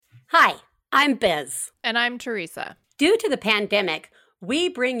Hi, I'm Biz. And I'm Teresa. Due to the pandemic, we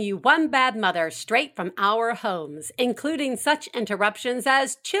bring you One Bad Mother straight from our homes, including such interruptions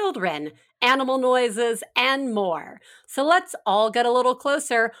as children, animal noises, and more. So let's all get a little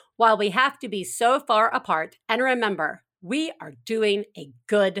closer while we have to be so far apart. And remember, we are doing a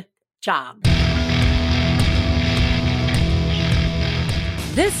good job.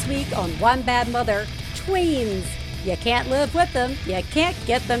 This week on One Bad Mother, tweens. You can't live with them, you can't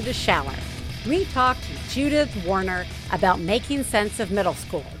get them to shower. We talked to Judith Warner about making sense of middle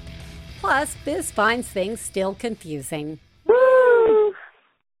school. Plus, Biz finds things still confusing. Woo!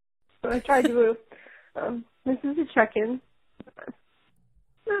 So I tried to move. This is a check-in.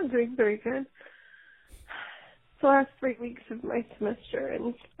 Not doing very good. It's the last 3 weeks of my semester,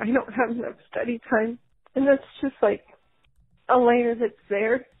 and I don't have enough study time. And that's just like a layer that's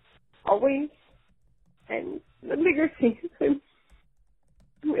there, always. And the bigger thing is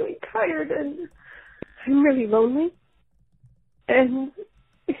I'm really tired and I'm really lonely. And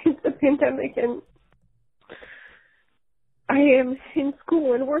it's a pandemic and I am in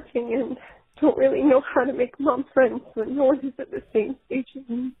school and working and don't really know how to make mom friends when no one is at the same stage as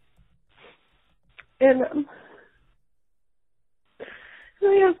me. And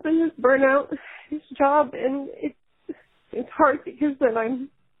my husband is burnt out his job and it's hard because then I'm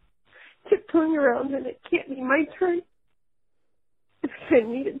tiptoeing around and it can't be my turn. I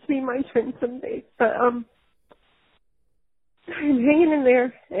need it to be my turn some days. But I'm hanging in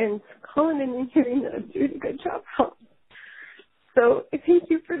there and calling in and hearing that I'm doing a good job. So thank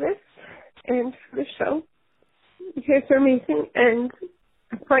you for this and for the show. You guys are amazing and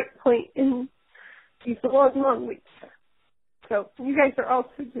a bright point in these long weeks. So you guys are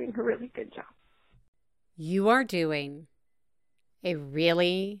also doing a really good job. You are doing a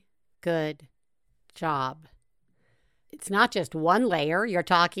really good job. It's not just one layer you're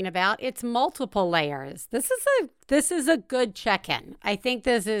talking about, it's multiple layers. This is a good check-in. I think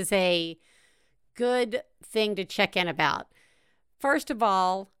this is a good thing to check in about. First of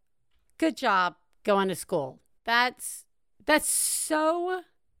all, good job going to school. That's so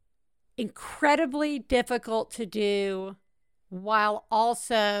incredibly difficult to do while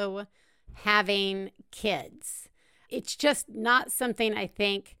also having kids. It's just not something I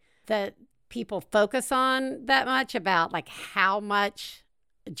think that people focus on that much about, like how much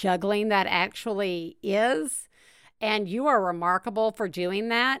juggling that actually is. And you are remarkable for doing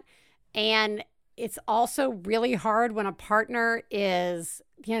that. And it's also really hard when a partner is,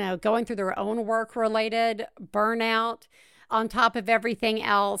 going through their own work-related burnout on top of everything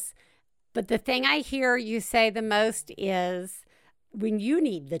else. But the thing I hear you say the most is when you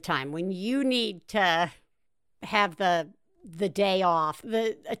need the time, when you need to have the day off,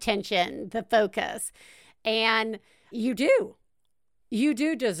 the attention, the focus. And you do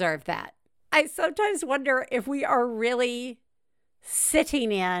deserve that. I sometimes wonder if we are really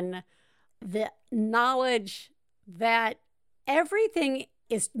sitting in the knowledge that everything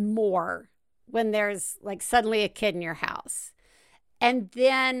is more when there's like suddenly a kid in your house. And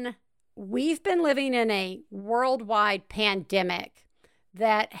then we've been living in a worldwide pandemic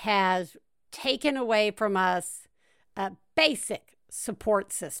that has taken away from us basic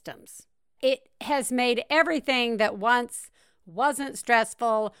support systems. It has made everything that once wasn't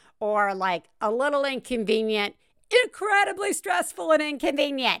stressful or like a little inconvenient, incredibly stressful and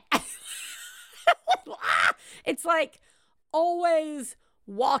inconvenient. It's like always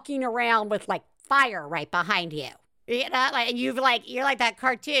walking around with like fire right behind you. Like you're like that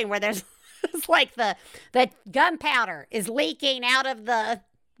cartoon where there's it's like the gunpowder is leaking out of the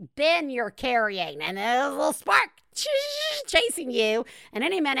bin you're carrying and there's a little spark chasing you, and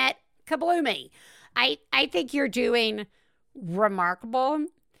any minute, kabloomy. I think you're doing remarkable,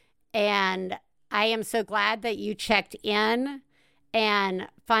 and I am so glad that you checked in. And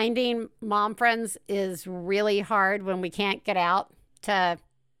finding mom friends is really hard when we can't get out to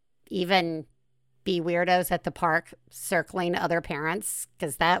even be weirdos at the park circling other parents,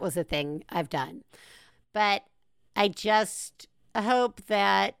 because that was a thing I've done. But I just hope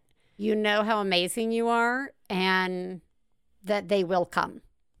that you know how amazing you are and that they will come.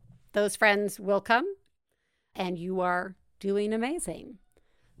 Those friends will come, and you are doing amazing.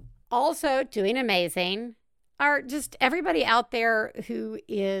 Also doing amazing are just everybody out there who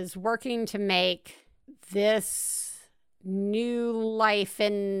is working to make this new life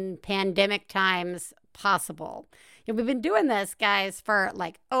in pandemic times possible. We've been doing this, guys, for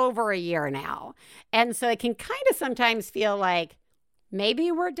like over a year now. And so it can kind of sometimes feel like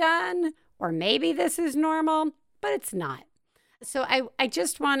maybe we're done or maybe this is normal, but it's not. So I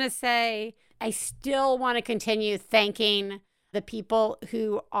just want to say I still want to continue thanking the people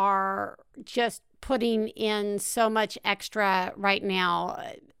who are just putting in so much extra right now.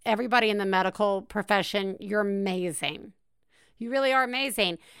 Everybody in the medical profession, you're amazing. You really are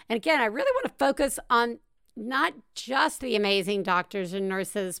amazing. And again, I really want to focus on not just the amazing doctors and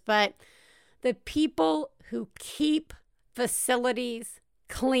nurses, but the people who keep facilities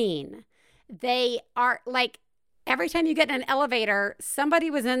clean. They are like, every time you get in an elevator, somebody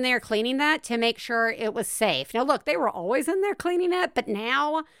was in there cleaning that to make sure it was safe. Now, look, they were always in there cleaning it, but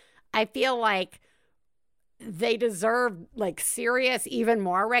now I feel like they deserve like serious, even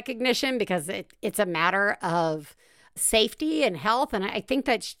more recognition because it's a matter of safety and health. And I think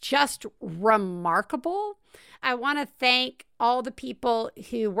that's just remarkable. I want to thank all the people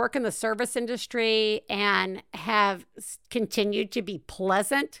who work in the service industry and have continued to be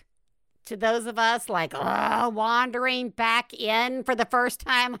pleasant to those of us like wandering back in for the first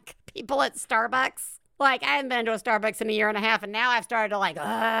time, like people at Starbucks. Like, I haven't been to a Starbucks in a year and a half, and now I've started to, like,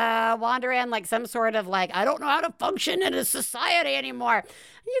 wander in like some sort of, like, I don't know how to function in a society anymore.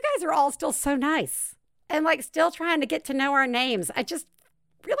 You guys are all still so nice and, like, still trying to get to know our names. I just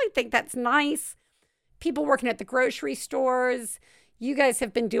really think that's nice. People working at the grocery stores, you guys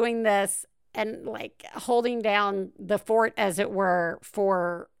have been doing this and, like, holding down the fort, as it were,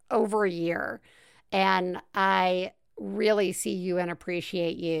 for over a year. And I really see you and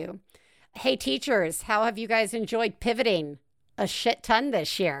appreciate you. Hey, teachers, how have you guys enjoyed pivoting a shit ton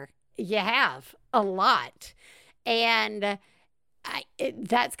this year? You have a lot. And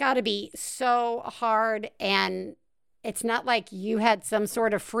that's got to be so hard. And it's not like you had some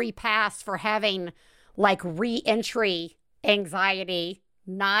sort of free pass for having like re-entry anxiety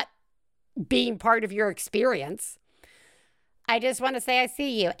not being part of your experience. I just want to say I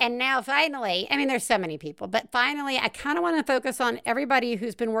see you. And now finally, I mean, there's so many people, but finally, I kind of want to focus on everybody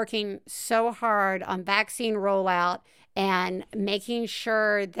who's been working so hard on vaccine rollout and making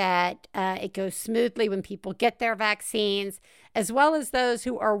sure that it goes smoothly when people get their vaccines, as well as those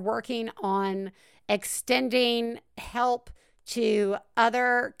who are working on extending help to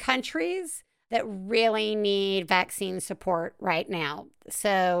other countries that really need vaccine support right now.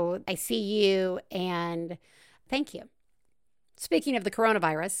 So I see you and thank you. Speaking of the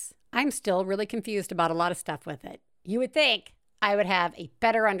coronavirus, I'm still really confused about a lot of stuff with it. You would think I would have a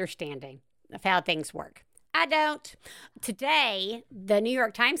better understanding of how things work. I don't. Today, the New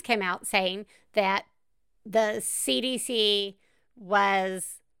York Times came out saying that the CDC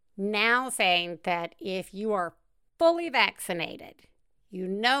was now saying that if you are fully vaccinated, you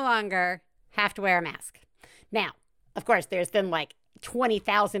no longer have to wear a mask. Now, of course, there's been like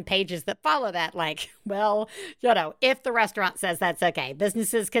 20,000 pages that follow that, like, well, if the restaurant says that's okay,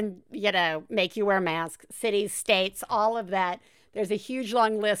 businesses can, make you wear masks, cities, states, all of that. There's a huge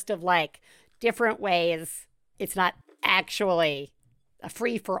long list of like different ways. It's not actually a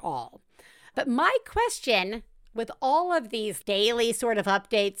free for all. But my question with all of these daily sort of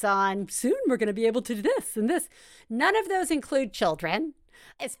updates on soon we're going to be able to do this and this, none of those include children.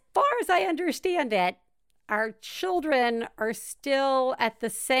 As far as I understand it, our children are still at the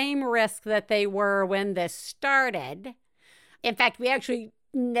same risk that they were when this started. In fact, we actually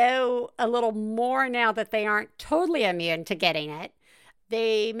know a little more now that they aren't totally immune to getting it.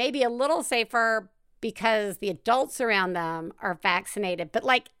 They may be a little safer because the adults around them are vaccinated. But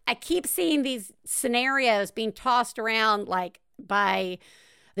like, I keep seeing these scenarios being tossed around like by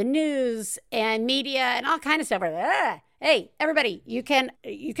the news and media and all kind of stuff. Where, hey, everybody, you can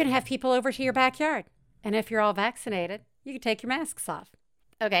have people over to your backyard. And if you're all vaccinated, you can take your masks off.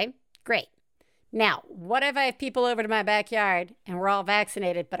 Okay, great. Now, what if I have people over to my backyard and we're all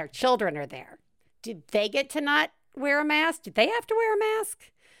vaccinated, but our children are there? Did they get to not wear a mask? Did they have to wear a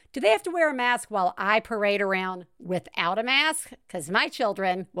mask? Do they have to wear a mask while I parade around without a mask? Because my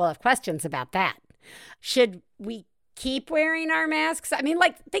children will have questions about that. Should we keep wearing our masks? I mean,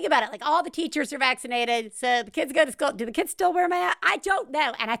 like, think about it. Like, all the teachers are vaccinated, so the kids go to school. Do the kids still wear masks? I don't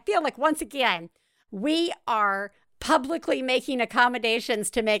know. And I feel like, once again, we are publicly making accommodations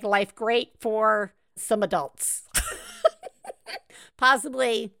to make life great for some adults.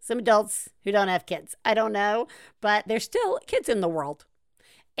 Possibly some adults who don't have kids. I don't know, but there's still kids in the world.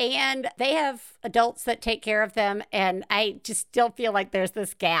 And they have adults that take care of them. And I just still feel like there's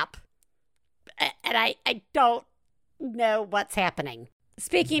this gap. And I don't know what's happening.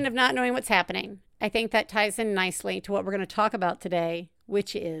 Speaking of not knowing what's happening, I think that ties in nicely to what we're going to talk about today,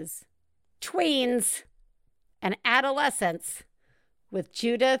 which is tweens and adolescence with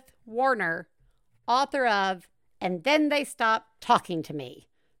Judith Warner, author of And Then They Stopped Talking to Me,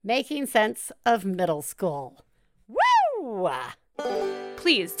 Making Sense of Middle School. Woo!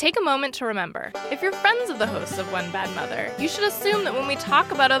 Please take a moment to remember, if you're friends of the hosts of One Bad Mother, you should assume that when we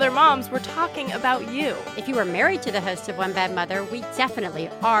talk about other moms, we're talking about you. If you are married to the host of One Bad Mother, we definitely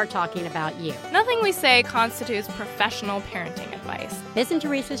are talking about you. Nothing we say constitutes professional parenting advice. Biz and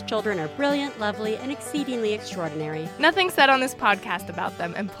Teresa's children are brilliant, lovely, and exceedingly extraordinary. Nothing said on this podcast about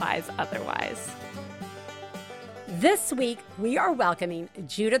them implies otherwise. This week, we are welcoming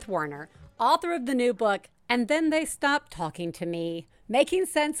Judith Warner, author of the new book, And Then They Stopped Talking to Me, Making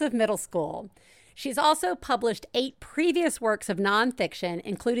Sense of Middle School. She's also published 8 previous works of nonfiction,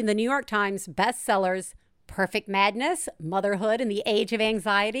 including the New York Times bestsellers Perfect Madness, Motherhood in the Age of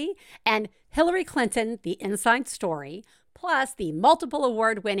Anxiety, and Hillary Clinton, The Inside Story, plus the multiple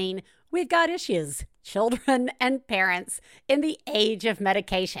award-winning We've Got Issues, Children and Parents in the Age of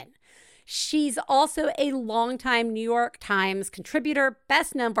Medication. She's also a longtime New York Times contributor,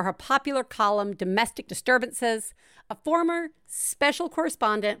 best known for her popular column, Domestic Disturbances, a former special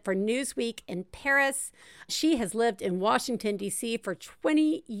correspondent for Newsweek in Paris. She has lived in Washington, D.C. for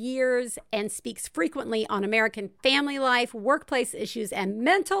 20 years and speaks frequently on American family life, workplace issues, and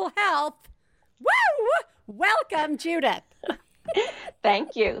mental health. Woo! Welcome, Judith.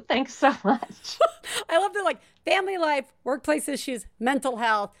 Thank you. Thanks so much. I love the family life, workplace issues, mental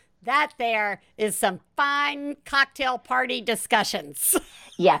health. That there is some fine cocktail party discussions.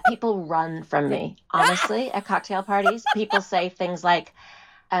 Yeah, people run from me. Honestly, at cocktail parties, people say things like,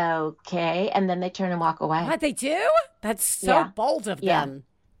 okay, and then they turn and walk away. What, they do? That's so bold of them.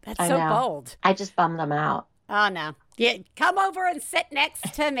 That's so bold. I just bum them out. Oh, no. Come over and sit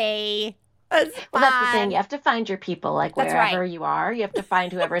next to me. It's fine. Well, that's the thing. You have to find your people, wherever you are. You have to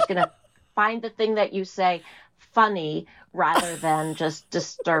find whoever's going to find the thing that you say funny rather than just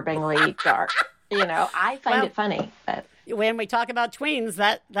disturbingly dark. I find it funny. But when we talk about tweens,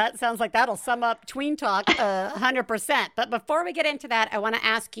 that sounds like that'll sum up tween talk 100%. But before we get into that, I want to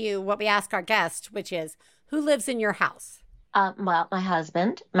ask you what we ask our guests, which is, who lives in your house? Well, my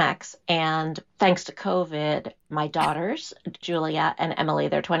husband, Max, and thanks to COVID, my daughters, Julia and Emily,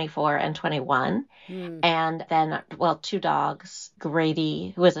 they're 24 and 21. And then, 2 dogs,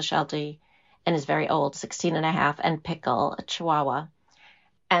 Grady, who is a Sheltie, and is very old, 16 and a half, and Pickle, a Chihuahua,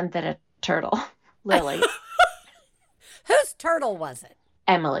 and then a turtle, Lily. Whose turtle was it?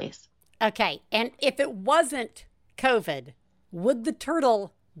 Emily's. Okay, and if it wasn't COVID, would the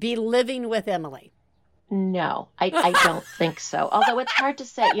turtle be living with Emily? No, I don't think so. Although it's hard to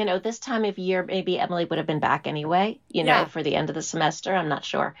say, this time of year, maybe Emily would have been back anyway, for the end of the semester. I'm not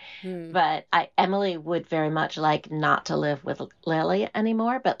sure. But Emily would very much like not to live with Lily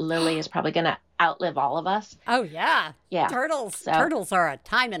anymore. But Lily is probably going to outlive all of us. Oh, yeah. Yeah. Turtles are a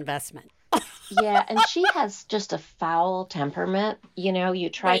time investment. Yeah. And she has just a foul temperament. You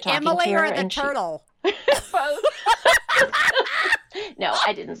try talking Emily to her. Emily or the turtle? Both. No,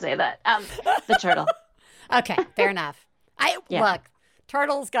 I didn't say that. The turtle. Okay, fair enough. Look,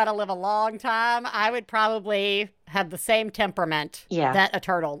 turtles got to live a long time. I would probably have the same temperament that a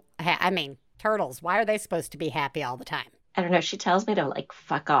turtle turtles, why are they supposed to be happy all the time? I don't know. She tells me to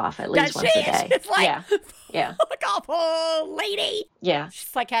fuck off at least once a day. It's like, yeah. Fuck off, oh, lady. Yeah.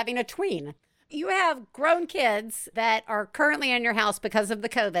 She's like having a tween. You have grown kids that are currently in your house because of the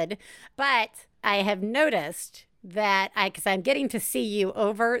COVID, but I have noticed that because I'm getting to see you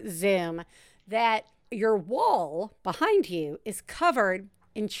over Zoom, that your wall behind you is covered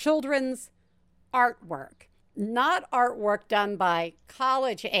in children's artwork. Not artwork done by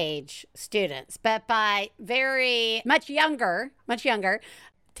college age students, but by very much younger.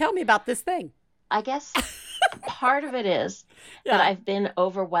 Tell me about this thing. I guess part of it is that I've been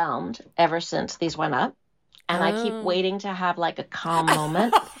overwhelmed ever since these went up. And I keep waiting to have a calm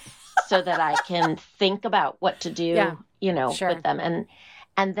moment so that I can think about what to do, with them.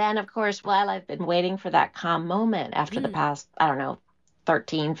 And then, of course, while I've been waiting for that calm moment after the past,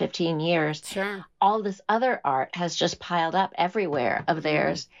 13, 15 years, all this other art has just piled up everywhere of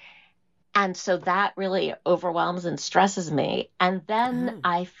theirs. And so that really overwhelms and stresses me. And then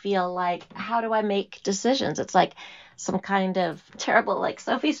I feel like, how do I make decisions? It's like some kind of terrible,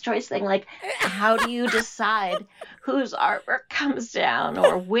 Sophie's Choice thing. How do you decide whose artwork comes down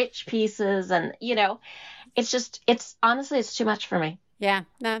or which pieces? And, it's honestly, it's too much for me. Yeah,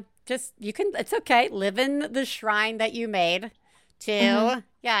 no, it's okay. Live in the shrine that you made to,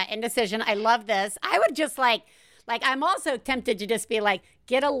 indecision. I love this. I would just I'm also tempted to just be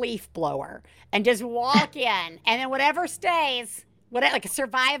get a leaf blower and just walk in and then whatever stays,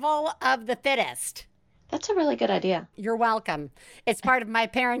 survival of the fittest. That's a really good idea. You're welcome. It's part of my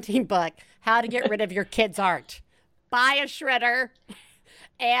parenting book, How to Get Rid of Your Kids' Art. Buy a shredder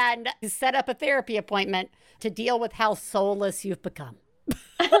and set up a therapy appointment to deal with how soulless you've become.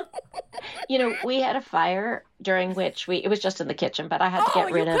 We had a fire during which it was just in the kitchen, but I had to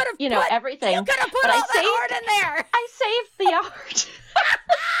get rid of, everything. You could have put but all that art in there. I saved the art.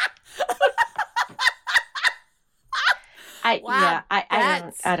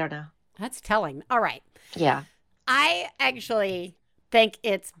 I don't know. That's telling. All right. Yeah. I actually think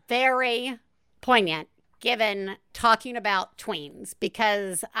it's very poignant given talking about tweens,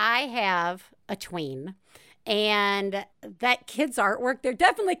 because I have a tween, and that kids' artwork, there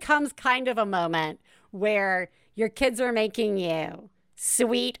definitely comes kind of a moment where your kids are making you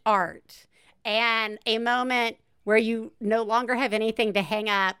sweet art, and a moment where you no longer have anything to hang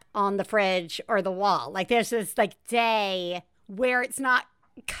up on the fridge or the wall. Like there's this day where it's not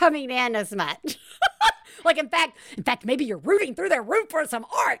coming in as much. Like, in fact, maybe you're rooting through their room for some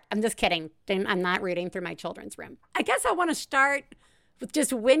art. I'm just kidding. I'm not rooting through my children's room. I guess I want to start with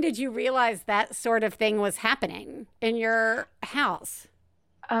just, when did you realize that sort of thing was happening in your house?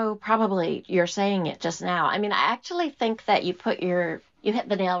 Oh, probably you're saying it just now. I mean, I actually think that you hit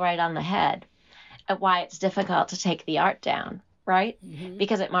the nail right on the head of why it's difficult to take the art down. Right? Mm-hmm.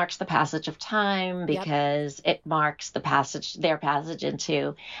 Because it marks the passage of time, because it marks their passage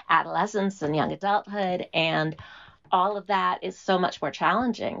into adolescence and young adulthood. And all of that is so much more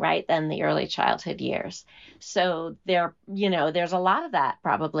challenging, right, than the early childhood years. So there's a lot of that,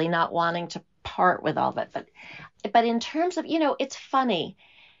 probably not wanting to part with all that. But in terms of, it's funny,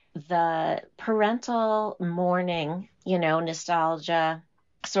 the parental mourning, nostalgia,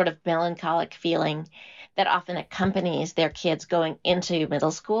 sort of melancholic feeling that often accompanies their kids going into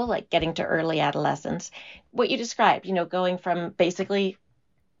middle school, like getting to early adolescence. What you described, going from basically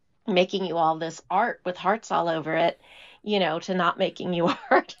making you all this art with hearts all over it, to not making you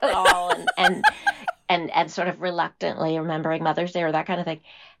art at all, and sort of reluctantly remembering Mother's Day or that kind of thing.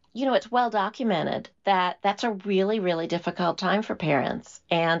 It's well documented that that's a really, really difficult time for parents,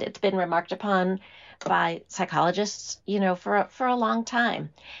 and it's been remarked upon by psychologists, for a long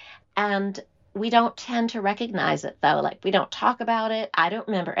time. And we don't tend to recognize it, though. Like, we don't talk about it. I don't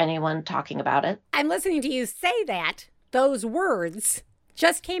remember anyone talking about it. I'm listening to you say that. Those words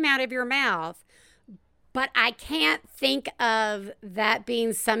just came out of your mouth. But I can't think of that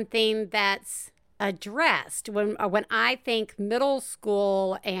being something that's addressed. When I think middle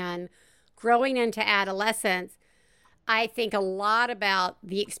school and growing into adolescence, I think a lot about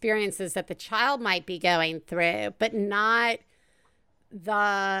the experiences that the child might be going through, but not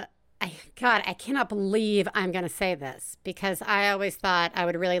I cannot believe I'm going to say this, because I always thought I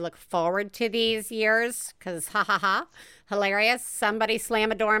would really look forward to these years, because hilarious. Somebody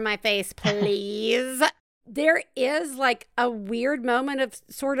slam a door in my face, please. There is like a weird moment of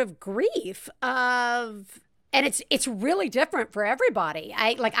sort of grief and it's really different for everybody.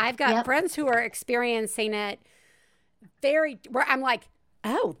 I've got friends who are experiencing it where I'm like,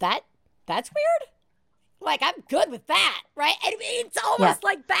 oh, that's weird. Like, I'm good with that, right? And it's almost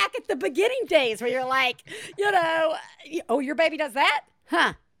like back at the beginning days where you're like, oh, your baby does that?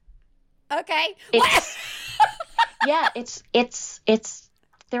 Huh. Okay. It's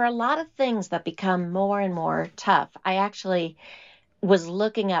there are a lot of things that become more and more tough. I actually was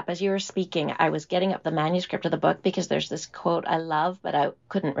looking up, as you were speaking, I was getting up the manuscript of the book because there's this quote I love, but I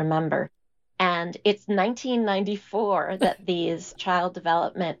couldn't remember. And it's 1994 that these child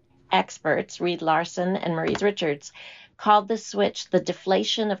development experts, Reed Larson and Maurice Richards, called the switch the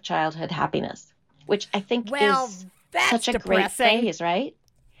deflation of childhood happiness, which I think is such a great phrase, right?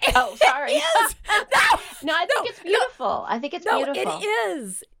 Oh, sorry. It is. No, I think it's beautiful. I think it's beautiful. It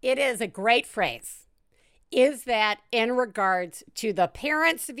is. It is a great phrase. Is that in regards to the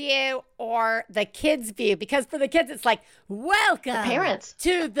parents' view or the kids' view? Because for the kids, it's like, welcome the parents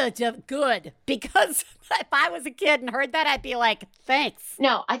to the good. Because if I was a kid and heard that, I'd be like, thanks.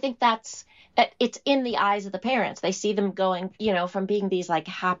 No, I think that it's in the eyes of the parents. They see them going, from being these like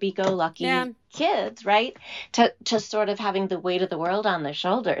happy-go-lucky kids, right, to sort of having the weight of the world on their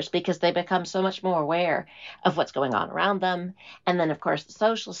shoulders, because they become so much more aware of what's going on around them. And then, of course, the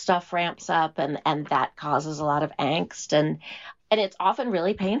social stuff ramps up, and that causes a lot of angst. And it's often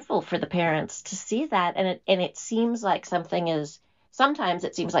really painful for the parents to see that. And it seems like sometimes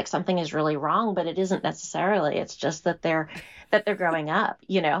it seems like something is really wrong, but it isn't necessarily. It's just that they're growing up,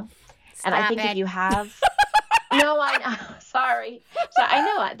 And I think if you have, no, I know, sorry. So I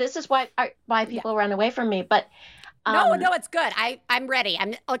know this is why people run away from me, but no, it's good. I'm ready.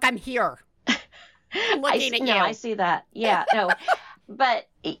 I'm here. I'm looking at you. No, I see that. Yeah, no, but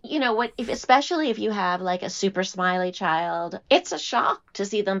especially if you have like a super smiley child, it's a shock to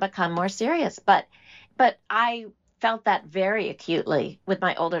see them become more serious. But I felt that very acutely with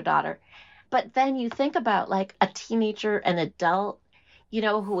my older daughter. But then you think about like a teenager, an adult,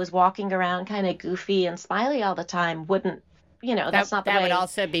 who was walking around kind of goofy and smiley all the time wouldn't, that's not the way. That would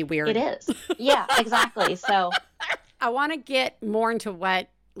also be weird. It is. Yeah, exactly. So I want to get more into what,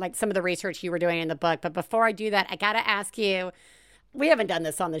 like, some of the research you were doing in the book. But before I do that, I got to ask you, we haven't done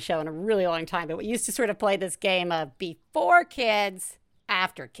this on the show in a really long time, but we used to sort of play this game of before kids,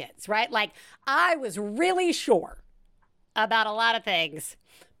 after kids, right? Like, I was really sure about a lot of things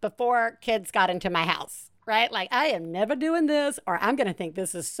before kids got into my house, right? Like, I am never doing this, or I'm going to think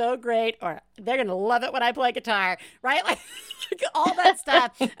this is so great, or they're going to love it when I play guitar, right? Like, all that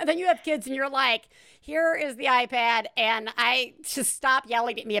stuff. And then you have kids and you're like, here is the iPad, and I just stop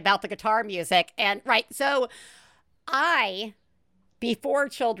yelling at me about the guitar music. And right. So before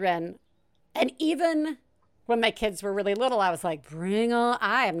children, and even when my kids were really little, I was like, bring on.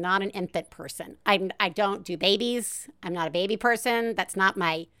 I am not an infant person. I don't do babies. I'm not a baby person. That's not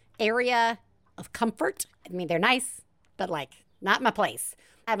my area of comfort. I mean, they're nice, but like not my place.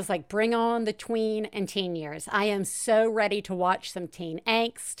 I was like, bring on the tween and teen years. I am so ready to watch some teen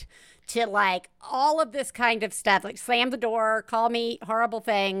angst, to like all of this kind of stuff, like slam the door, call me horrible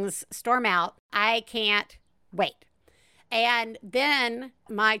things, storm out. I can't wait. And then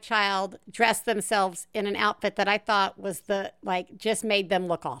my child dressed themselves in an outfit that I thought was just made them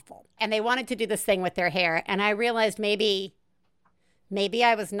look awful. And they wanted to do this thing with their hair. And I realized maybe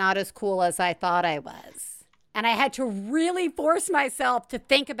I was not as cool as I thought I was. And I had to really force myself to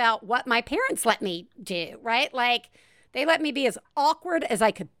think about what my parents let me do, right? Like, they let me be as awkward as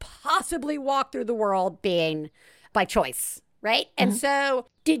I could possibly walk through the world being by choice, right? Mm-hmm. And so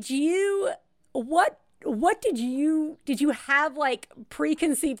did you have like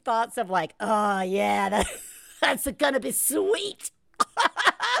preconceived thoughts of like, oh yeah, that's gonna be sweet,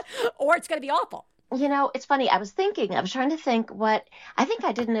 or it's gonna be awful? It's funny. I was trying to think I think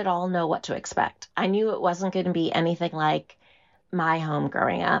I didn't at all know what to expect. I knew it wasn't going to be anything like my home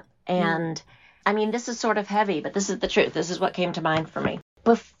growing up. And I mean, this is sort of heavy, but this is the truth. This is what came to mind for me.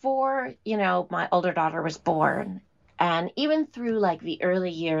 Before, my older daughter was born, and even through like the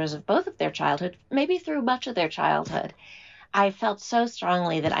early years of both of their childhood, maybe through much of their childhood, I felt so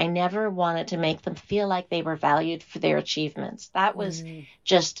strongly that I never wanted to make them feel like they were valued for their achievements. That was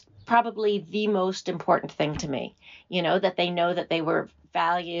just probably the most important thing to me, that they know that they were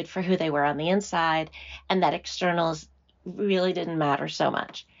valued for who they were on the inside, and that externals really didn't matter so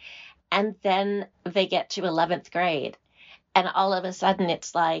much. And then they get to 11th grade, and all of a sudden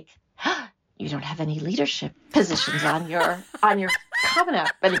it's like, you don't have any leadership positions on your coming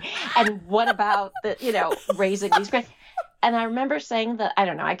up, and what about raising these grades? And I remember saying that, I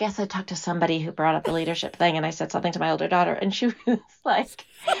don't know, I guess I talked to somebody who brought up the leadership thing, and I said something to my older daughter, and she was like,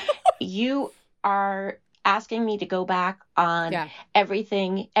 you are asking me to go back on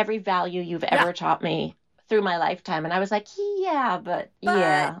everything, every value you've ever taught me through my lifetime. And I was like, but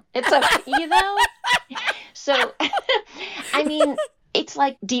yeah, it's okay, So, I mean, it's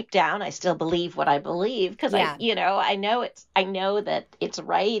like deep down, I still believe what I believe, because I know that it's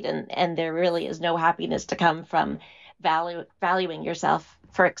right, and there really is no happiness to come from valuing yourself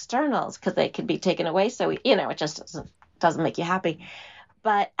for externals, because they could be taken away. So, it just doesn't make you happy.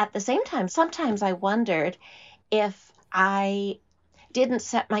 But at the same time, sometimes I wondered if I didn't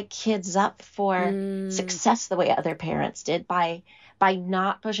set my kids up for success the way other parents did by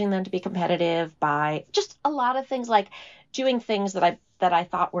not pushing them to be competitive, by just a lot of things, like doing things that I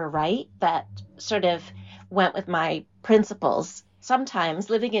thought were right, that sort of went with my principles. Sometimes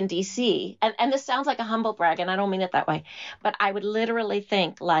living in DC, and this sounds like a humble brag, and I don't mean it that way, but I would literally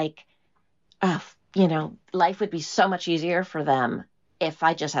think like, life would be so much easier for them if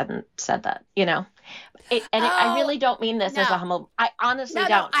I just hadn't said that, I really don't mean this as a humble. I honestly don't.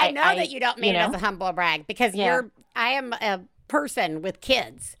 No, I know that you don't mean it as a humble brag, because I am a person with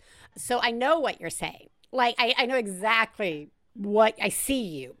kids, so I know what you're saying. Like, I know exactly what I see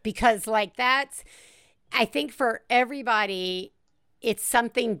you, because like that's, I think for everybody, it's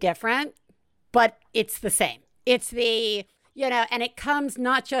something different, but it's the same. It's the, and it comes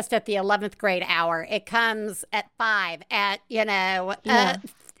not just at the 11th grade hour. It comes at 5, at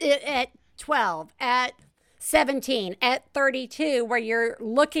 12, at 17, at 32, where you're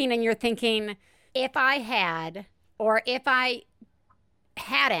looking and you're thinking, if I had, or if I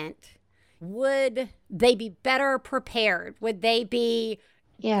hadn't, would they be better prepared? Would they be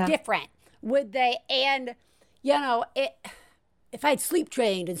different? Would they, and, if I'd sleep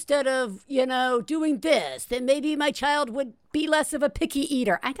trained instead of, doing this, then maybe my child would be less of a picky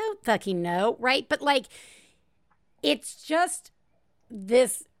eater. I don't fucking know, right? But like, it's just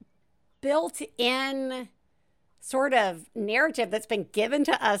this built-in sort of narrative that's been given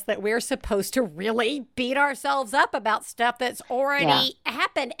to us that we're supposed to really beat ourselves up about stuff that's already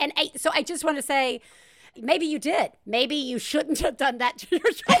happened. And so I just want to say, maybe you did. Maybe you shouldn't have done that to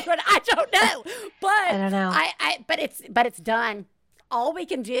your children. I don't know. But I don't know. But it's done. All we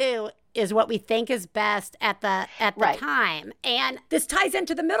can do is what we think is best at the time. And this ties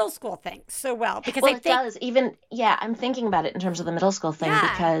into the middle school thing so well. Because it does. Even, I'm thinking about it in terms of the middle school thing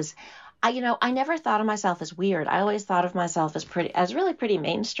because I never thought of myself as weird. I always thought of myself as really pretty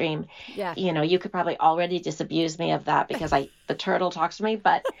mainstream. Yeah. You could probably already disabuse me of that because the turtle talks to me,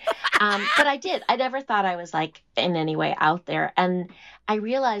 but I did. I never thought I was like in any way out there. And I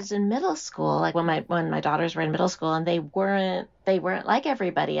realized in middle school, like when my daughters were in middle school and they weren't like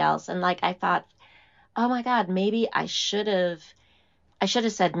everybody else. And like, I thought, oh my God, maybe I should have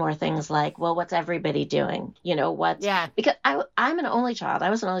said more things like, well, what's everybody doing? Because I'm an only child. I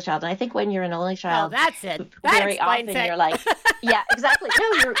was an only child. And I think when you're an only child, that's it. Very often you're like, yeah, exactly.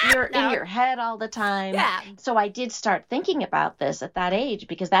 No, you're in your head all the time. Yeah. So I did start thinking about this at that age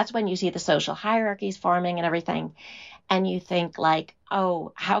because that's when you see the social hierarchies forming and everything. And you think like,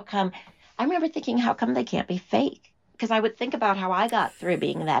 oh, how come they can't be fake? Because I would think about how I got through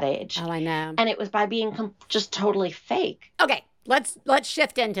being that age. Oh, I know. And it was by being just totally fake. Okay. Let's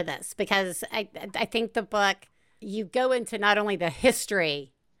shift into this because I think the book, you go into not only the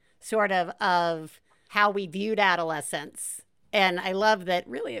history sort of how we viewed adolescence. And I love that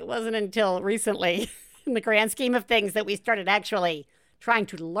really it wasn't until recently in the grand scheme of things that we started actually trying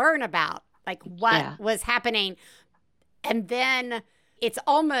to learn about like what was happening. And then it's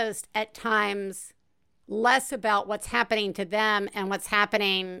almost at times less about what's happening to them and what's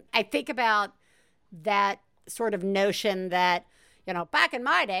happening. I think about that sort of notion that, back in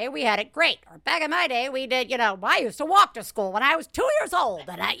my day, we had it great. Or back in my day, we did, I used to walk to school when I was 2 years old.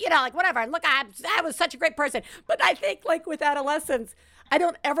 And I, like whatever. And look, I was such a great person. But I think like with adolescents, I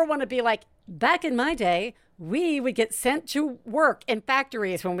don't ever want to be like, back in my day, we would get sent to work in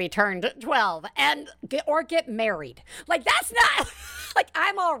factories when we turned 12 or get married. Like, that's not, like,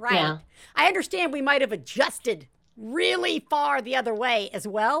 I'm all right. Yeah. I understand we might have adjusted really far the other way as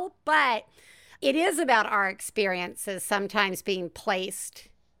well, but it is about our experiences sometimes being placed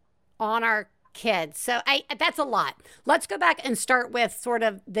on our kids. So that's a lot. Let's go back and start with sort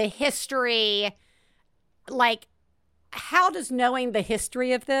of the history. Like, how does knowing the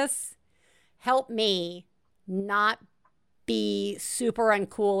history of this help me not be super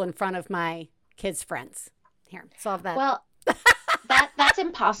uncool in front of my kids' friends? Here, solve that. Well, that's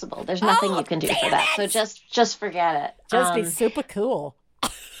impossible. There's nothing you can do for that. So just forget it. Just be super cool.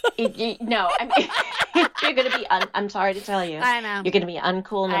 No, I mean, you're going to be, I'm sorry to tell you. I know. You're going to be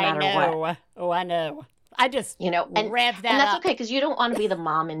uncool no matter what. Oh, I know. I just, and rev that and that's up. okay, because you don't want to be the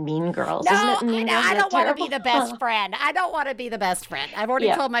mom in Mean Girls. No, Isn't it Mean Girls? I don't want to terrible? be the best friend. I don't want to be the best friend. I've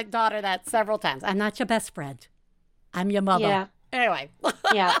already told my daughter that several times. I'm not your best friend. I'm your mother. Yeah. Anyway.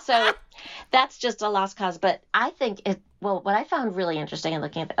 Yeah, so that's just a lost cause. But I think what I found really interesting in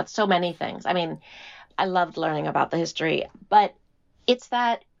looking at so many things, I mean, I loved learning about the history, but it's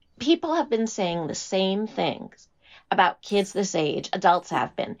that people have been saying the same things about kids this age, adults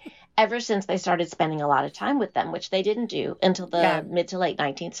have been, ever since they started spending a lot of time with them, which they didn't do until the mid to late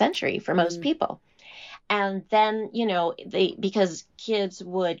 19th century for most people. And then, because kids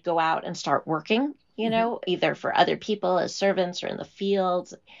would go out and start working, either for other people as servants or in the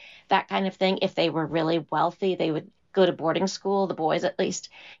fields, that kind of thing. If they were really wealthy, they would go to boarding school, the boys at least,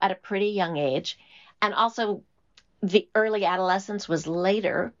 at a pretty young age. And also the early adolescence was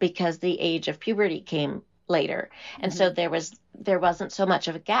later because the age of puberty came later. And so there wasn't so much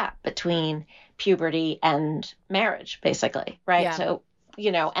of a gap between puberty and marriage, basically, right? Yeah. So,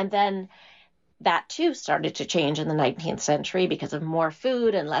 and then that too started to change in the 19th century because of more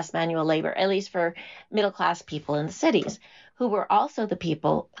food and less manual labor, at least for middle class people in the cities, who were also the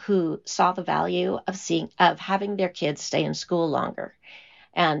people who saw the value of having their kids stay in school longer.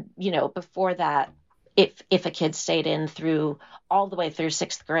 And, before that, if a kid stayed in all the way through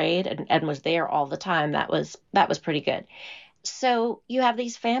 6th grade and was there all the time, that was pretty good. So you have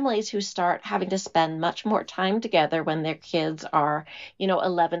these families who start having to spend much more time together when their kids are,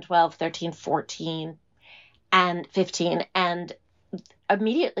 11, 12, 13, 14, and 15. And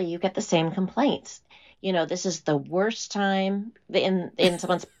immediately you get the same complaints. This is the worst time in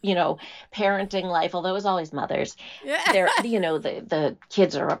someone's, parenting life, although it was always mothers. Yeah. The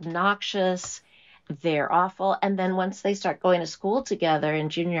kids are obnoxious. They're awful. And then once they start going to school together in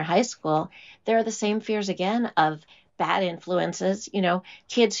junior high school, there are the same fears again of bad influences,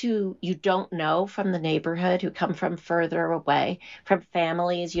 kids who you don't know from the neighborhood, who come from further away, from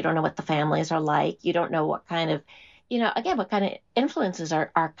families. You don't know what the families are like. You don't know what kind of, again, what kind of influences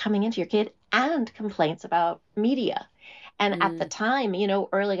are coming into your kid, and complaints about media. And at the time,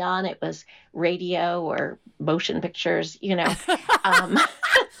 early on, it was radio or motion pictures, these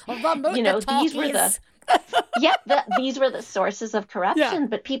were the sources of corruption.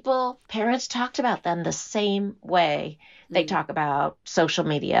 But parents talked about them the same way they talk about social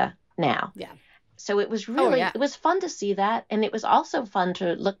media now. Yeah. So it was really, it was fun to see that. And it was also fun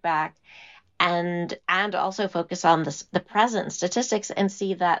to look back and also focus on the present statistics and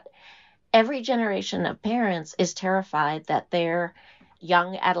see that every generation of parents is terrified that their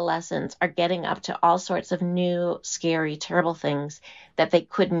young adolescents are getting up to all sorts of new, scary, terrible things that they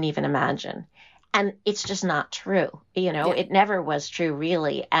couldn't even imagine. And it's just not true. It never was true,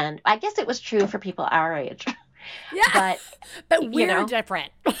 really. And I guess it was true for people our age. Yeah. But we're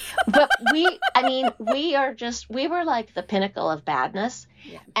different. But we were like the pinnacle of badness.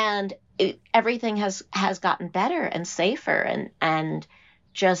 Yeah. And everything has gotten better and safer and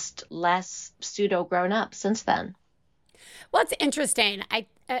just less pseudo grown up since then. Well, it's interesting.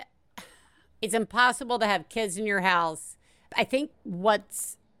 It's impossible to have kids in your house. I think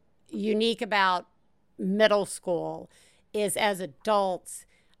what's unique about middle school is, as adults,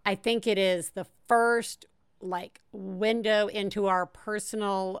 I think it is the first window into our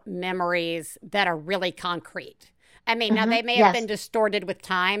personal memories that are really concrete. I mean, now they may have been distorted with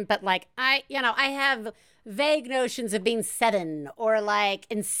time, but I have vague notions of being 7 or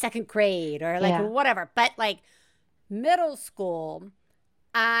in second grade or whatever. But middle school,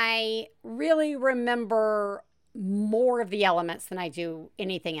 I really remember more of the elements than I do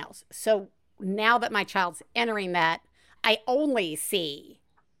anything else. So now that my child's entering that, I only see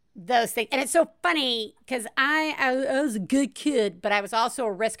those things. And it's so funny because I was a good kid, but I was also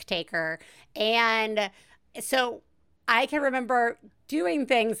a risk taker. And so I can remember doing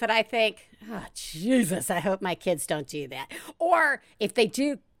things that I think, oh, Jesus, I hope my kids don't do that. Or if they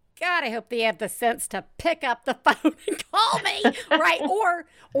do, God, I hope they have the sense to pick up the phone and call me, right?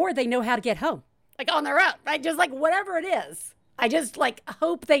 Or they know how to get home, on their own, right? Just whatever it is. I just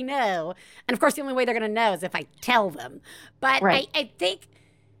hope they know. And of course, the only way they're going to know is if I tell them. But right. I think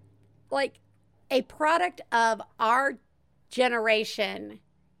a product of our generation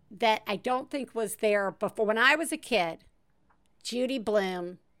that I don't think was there before. When I was a kid, Judy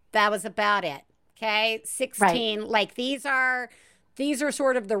Blume, that was about it. Okay. 16, right. These are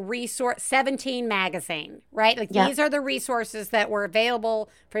sort of the resource, 17 magazine, right? These are the resources that were available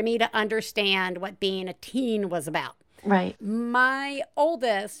for me to understand what being a teen was about. Right. My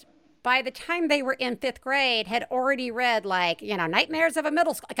oldest, by the time they were in 5th grade, had already read Nightmares of a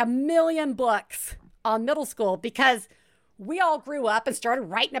Middle School, 1 million books on middle school, because we all grew up and started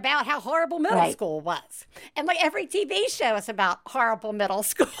writing about how horrible middle school was. And every TV show is about horrible middle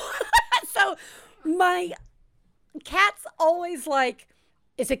school. So my cat's always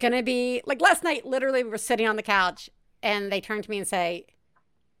is it going to be, last night, literally we were sitting on the couch and they turned to me and say,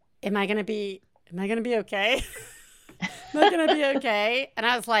 am I going to be okay? Am I going to be okay? And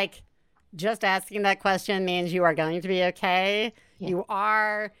I was like, just asking that question means you are going to be okay. Yeah. You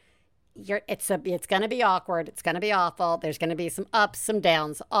are. It's going to be awkward. It's going to be awful. There's going to be some ups, some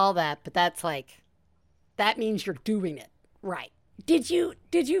downs, all that. But that's that means you're doing it right. Did you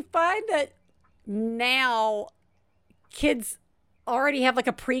find that now kids already have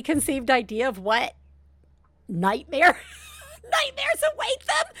a preconceived idea of what nightmares await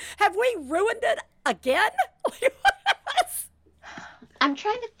them? Have we ruined it again? I'm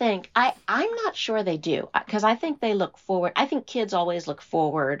trying to think. I'm not sure they do, because I think they look forward. I think kids always look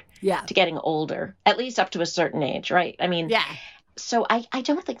forward to getting older, at least up to a certain age, right? I mean, so I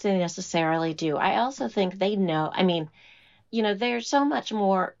don't think they necessarily do. I also think they know. I mean, there's so much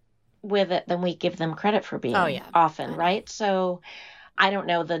more with it than we give them credit for being often, right? So I don't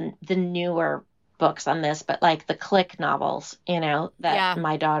know the newer books on this, but the Click novels, that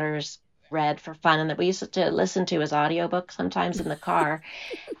my daughters read for fun and that we used to listen to as audiobooks sometimes in the car.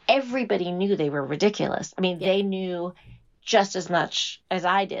 Everybody knew they were ridiculous. I mean, they knew just as much as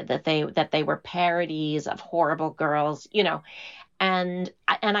I did that they were parodies of horrible girls, and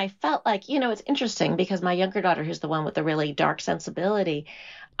I felt it's interesting because my younger daughter, who's the one with the really dark sensibility,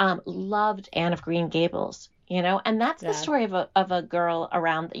 loved Anne of Green Gables, and that's the story of a girl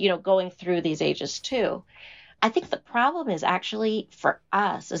around, going through these ages too. I think the problem is actually for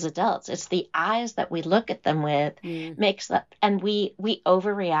us as adults. It's the eyes that we look at them with makes that, and we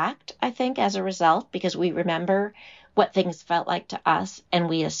overreact, I think, as a result, because we remember what things felt like to us, and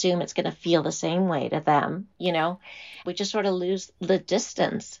we assume it's going to feel the same way to them, we just sort of lose the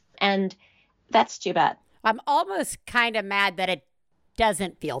distance. And that's too bad. I'm almost kind of mad that it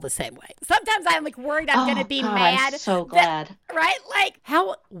doesn't feel the same way. Sometimes I'm like worried I'm going to be mad. I'm so glad. Right? Like,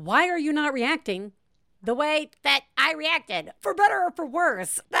 why are you not reacting the way that I reacted, for better or for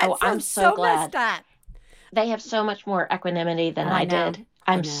worse? I'm so glad. Messed up. They have so much more equanimity than I did.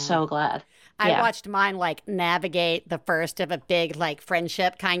 I'm so glad. I watched mine like navigate the first of a big like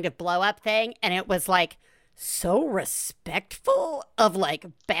friendship kind of blow up thing. And it was like so respectful of like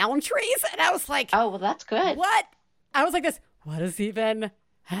boundaries. And I was like, oh, well, that's good. What? I was like this, what is even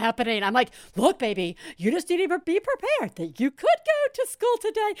happening? I'm like, look, baby, you just need to be prepared that you could go to school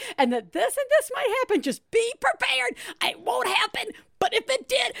today and that this and this might happen. Just be prepared. It won't happen. But if it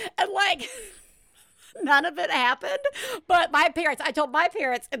did, and like none of it happened. But I told my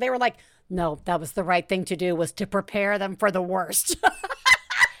parents, and they were like, no, that was the right thing to do, was to prepare them for the worst.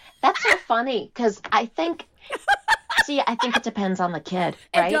 That's so funny, because I think it depends on the kid,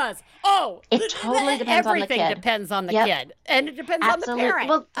 right? It does. Oh, it totally depends on the kid. Everything depends on the kid. And it depends on the parent.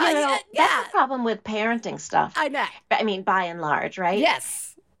 Well, that's the problem with parenting stuff. I know. I mean, by and large, right?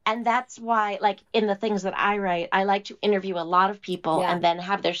 Yes. And that's why, like, in the things that I write, I like to interview a lot of people and then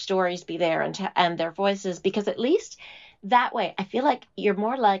have their stories be there and their voices, because at least that way, I feel like you're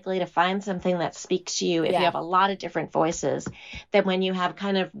more likely to find something that speaks to you if you have a lot of different voices than when you have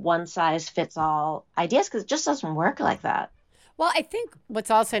kind of one-size-fits-all ideas, because it just doesn't work like that. Well, I think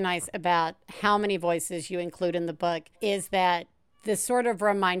what's also nice about how many voices you include in the book is that this sort of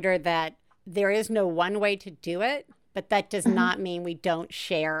reminder that there is no one way to do it, but that does not mean we don't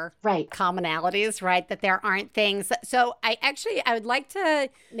share commonalities, right? That there aren't things. So I would like to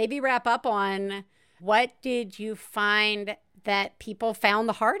maybe wrap up on, what did you find that people found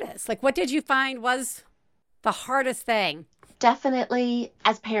the hardest? Like, what did you find was the hardest thing? Definitely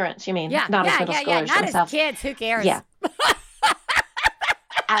as parents, you mean? Not as middle schoolers not themselves. As kids, who cares? Yeah.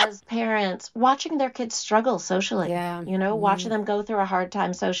 As parents, watching their kids struggle socially, watching them go through a hard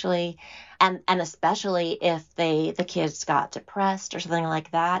time socially, and especially if the kids got depressed or something like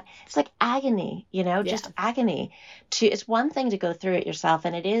that, it's like agony, just agony. It's one thing to go through it yourself,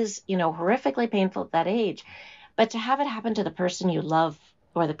 and it is, horrifically painful at that age, but to have it happen to the person you love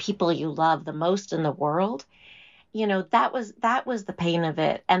or the people you love the most in the world, that was the pain of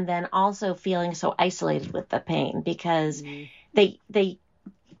it. And then also feeling so isolated with the pain, because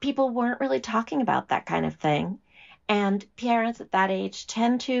people weren't really talking about that kind of thing. And parents at that age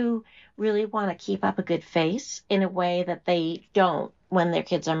tend to really want to keep up a good face in a way that they don't when their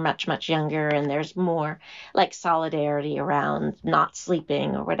kids are much, much younger, and there's more like solidarity around not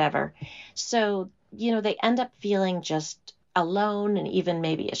sleeping or whatever. So, they end up feeling just alone and even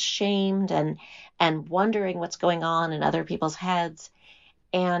maybe ashamed and wondering what's going on in other people's heads.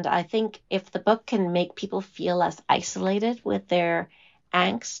 And I think if the book can make people feel less isolated with their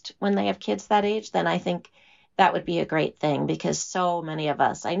angst when they have kids that age, then I think that would be a great thing, because so many of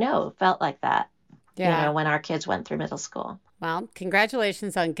us, I know, felt like that, when our kids went through middle school. Well,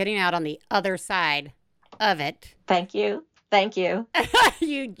 congratulations on getting out on the other side of it. Thank you.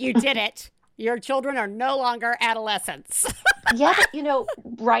 You did it. Your children are no longer adolescents. Yeah, but,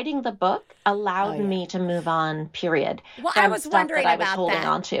 writing the book allowed me to move on, period. Well, I was wondering that about I was holding that.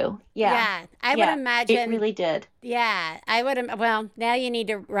 on to. Yeah, I would imagine. It really did. Yeah, I would. Well, now you need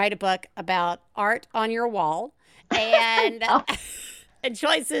to write a book about art on your wall and and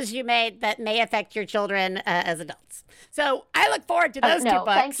choices you made that may affect your children as adults. So I look forward to those two books.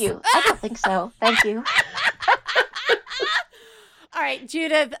 Thank you. I don't think so. Thank you. All right,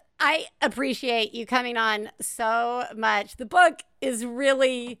 Judith, I appreciate you coming on so much. The book is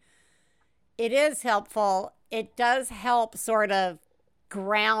it is helpful. It does help sort of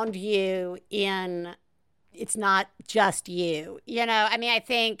ground you in, it's not just you. I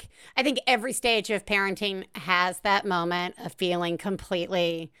think every stage of parenting has that moment of feeling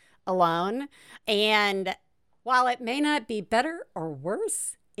completely alone. And while it may not be better or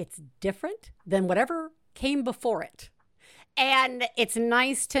worse, it's different than whatever came before it. And it's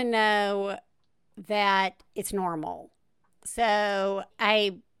nice to know that it's normal. So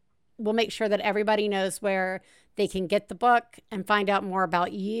I will make sure that everybody knows where they can get the book and find out more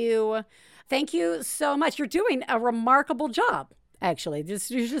about you. Thank you so much. You're doing a remarkable job, actually. You're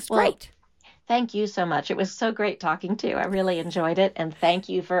just great. Thank you so much. It was so great talking to you. I really enjoyed it. And thank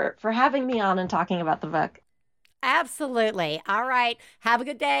you for having me on and talking about the book. Absolutely. All right. Have a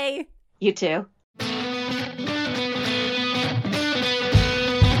good day. You too.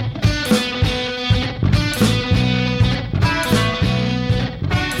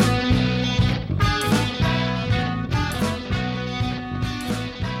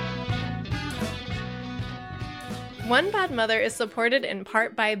 One Bad Mother is supported in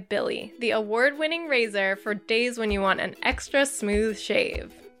part by Billy, the award-winning razor for days when you want an extra smooth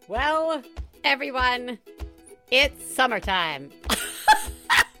shave. Well, everyone, it's summertime.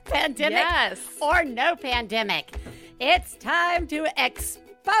 Pandemic Yes. or no pandemic, it's time to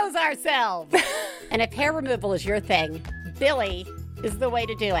expose ourselves. And if hair removal is your thing, Billy is the way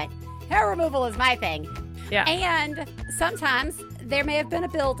to do it. Hair removal is my thing. Yeah. And sometimes there may have been a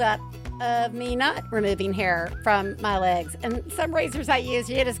buildup of me not removing hair from my legs. And some razors I use,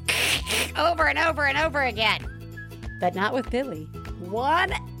 you just over and over and over again. But not with Billy.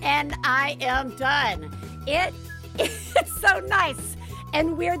 One and I am done. It's so nice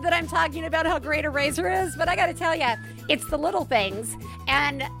and weird that I'm talking about how great a razor is, but I gotta tell you, it's the little things.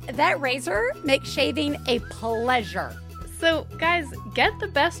 And that razor makes shaving a pleasure. So, guys, get the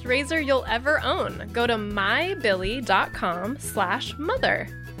best razor you'll ever own. Go to mybilly.com/mother.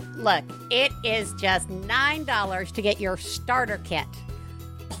 Look, it is just $9 to get your starter kit,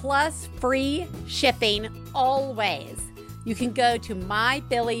 plus free shipping always. You can go to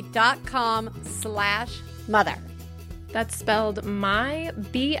mybilly.com/mother. That's spelled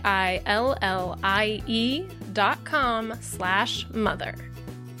mybillie.com/mother.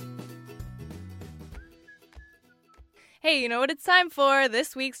 Hey, you know what it's time for?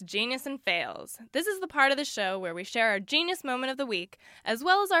 This week's Genius and Fails. This is the part of the show where we share our genius moment of the week, as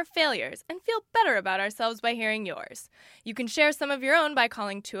well as our failures, and feel better about ourselves by hearing yours. You can share some of your own by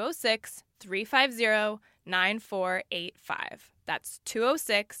calling 206-350-9485. That's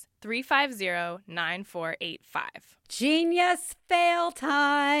 206-350-9485. Genius fail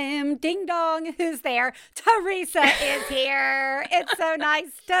time. Ding dong, who's there? Teresa is here. It's so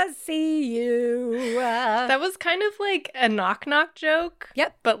nice to see you. That was kind of like a knock-knock joke.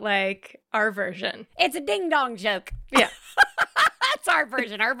 Yep. But like our version. It's a ding dong joke. Yeah. That's our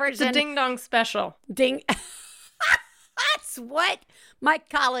version. Our version. It's a ding-dong special. Ding. That's what my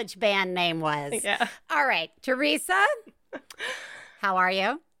college band name was. Yeah. All right, Teresa, how are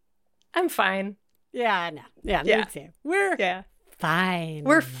you? I'm fine. Yeah, I know. Yeah, Yeah. me too. We're fine.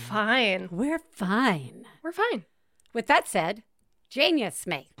 We're fine. We're fine. We're fine. With that said, Genius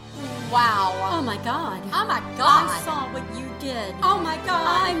me. Wow. Oh my God. Oh my God. I saw what you did. Oh my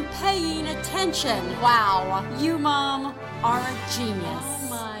God. I'm paying attention. Wow. You, Mom, are a genius. Oh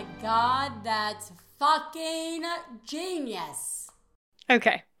my God, that's fucking genius.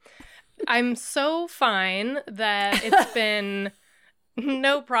 Okay. I'm so fine that it's been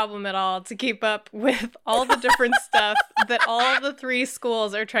no problem at all to keep up with all the different stuff that all the three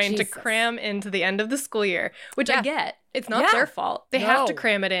schools are trying to cram into the end of the school year, which I get. It's not their fault. They have to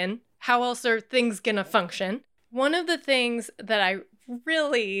cram it in. How else are things going to function? One of the things that I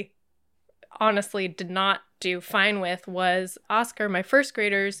really honestly did not do fine with was Oscar, my first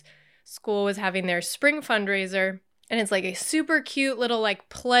grader's school, was having their spring fundraiser. And it's like a super cute little like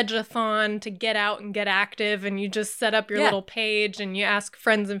pledge-a-thon to get out and get active. And you just set up your little page and you ask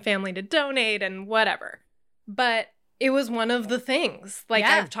friends and family to donate and whatever. But it was one of the things like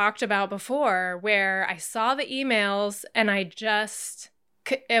I've talked about before where I saw the emails and I just,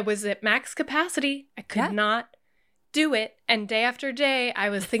 it was at max capacity. I could not do it. And day after day, I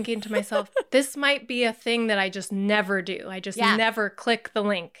was thinking to myself, this might be a thing that I just never do. I just never click the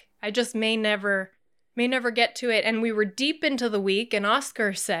link. I just may never get to it. And we were deep into the week and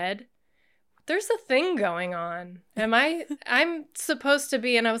Oscar said, there's a thing going on. I'm supposed to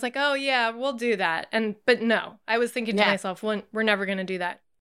be. And I was like, oh yeah, we'll do that. But no, I was thinking to myself, well, we're never going to do that.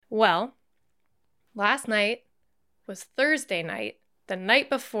 Well, last night was Thursday night, the night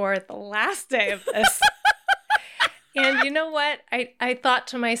before the last day of this. And you know what? I thought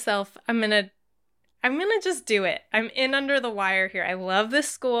to myself, I'm going to just do it. I'm in under the wire here. I love this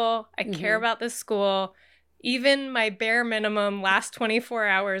school. I care about this school. Even my bare minimum last 24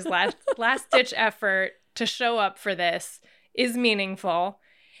 hours, last ditch effort to show up for this is meaningful.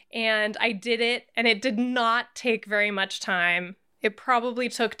 And I did it, and it did not take very much time. It probably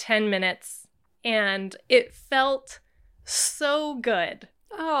took 10 minutes, and it felt so good.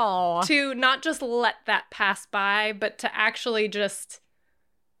 Oh. To not just let that pass by, but to actually just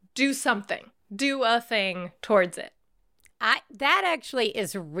do something. Do a thing towards it. That actually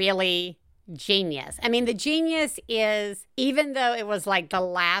is really genius. I mean, the genius is, even though it was like the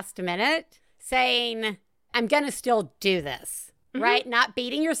last minute, saying, I'm going to still do this, right? Not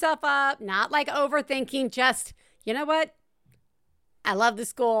beating yourself up, not like overthinking, just, you know what? I love the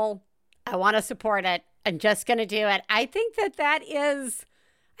school. I want to support it. I'm just going to do it. I think it's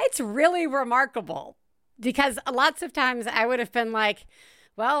really remarkable because lots of times I would have been like,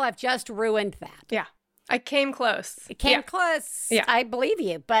 well, I've just ruined that. Yeah. I came close. It came close. Yeah. I believe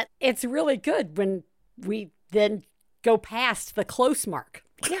you. But it's really good when we then go past the close mark.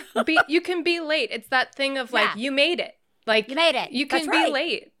 Yeah. You can be late. It's that thing of like, you made it. Like, you made it. You can That's be right.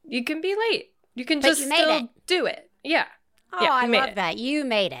 late. You can be late. You can But just you made still it. do it. Yeah. Oh, Yeah, I you made love it. that. You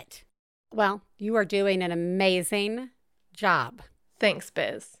made it. Well, you are doing an amazing job. Thanks,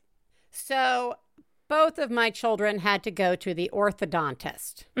 Biz. So both of my children had to go to the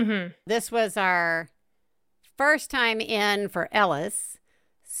orthodontist. Mm-hmm. This was our first time in for Ellis,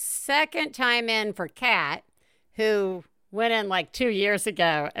 second time in for Kat, who went in like 2 years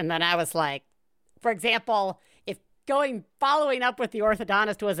ago. And then I was like, for example, if following up with the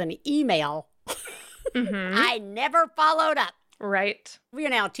orthodontist was an email, Mm-hmm. I never followed up. Right. We are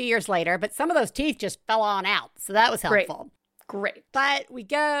now 2 years later, but some of those teeth just fell on out. So that was Great. helpful. Great. But we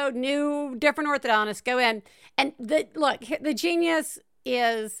go, new, different orthodontist, go in. And the genius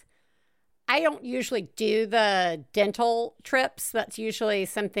is I don't usually do the dental trips. That's usually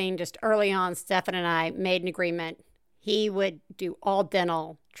something just early on. Stefan and I made an agreement. He would do all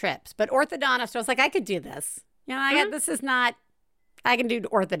dental trips. But orthodontist, I was like, I could do this. You know, this is not, I can do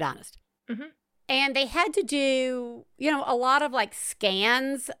orthodontist. Mm-hmm. And they had to do, a lot of like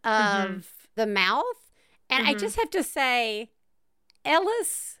scans of the mouth. And I just have to say,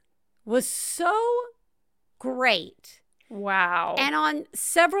 Ellis was so great. Wow. And on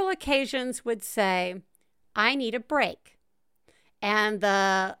several occasions would say, I need a break. And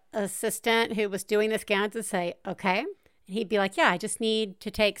the assistant who was doing the scans would say, okay. And he'd be like, yeah, I just need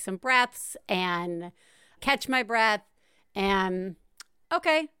to take some breaths and catch my breath. And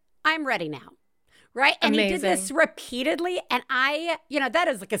okay, I'm ready now. Right. And Amazing. he did this repeatedly. And that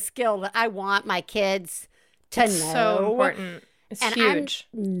is like a skill that I want my kids to know. So important. It's and huge.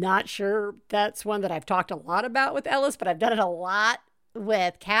 I'm not sure that's one that I've talked a lot about with Ellis, but I've done it a lot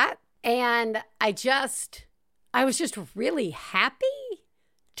with Kat. And I was just really happy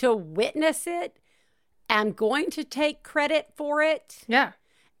to witness it. I'm going to take credit for it. Yeah.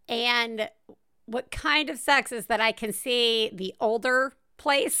 And what kind of sucks is that I can see the older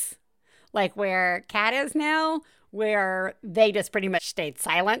place, like where Kat is now, where they just pretty much stayed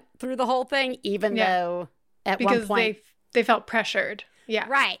silent through the whole thing, even though at one point they felt pressured. Yeah.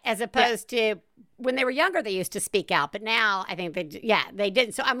 Right. As opposed to when they were younger, they used to speak out. But now I think they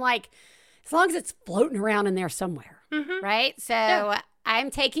didn't. So I'm like, as long as it's floating around in there somewhere. Mm-hmm. Right. So I'm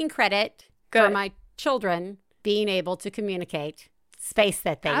taking credit for my children being able to communicate space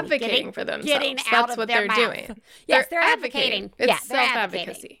that they advocating for themselves. Getting That's out of what their they're mouth. doing. Yes, they're advocating. It's they're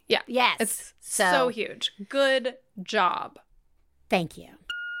self-advocacy. Yeah. Yes. It's so huge. Good job. Thank you.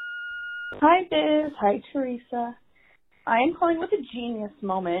 Hi, Biz. Hi, Teresa. I am calling with a genius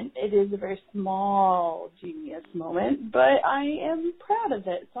moment. It is a very small genius moment, but I am proud of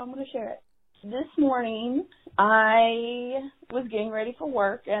it, so I'm going to share it. This morning, I was getting ready for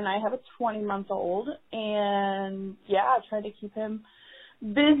work, and I have a 20-month-old, and I try to keep him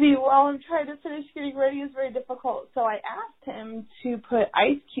busy while I'm trying to finish getting ready is very difficult. So I asked him to put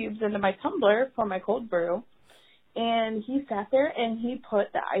ice cubes into my tumbler for my cold brew. And he sat there and he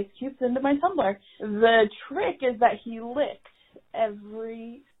put the ice cubes into my tumbler. The trick is that he licks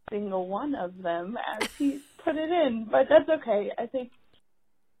every single one of them as he put it in. But that's okay. I think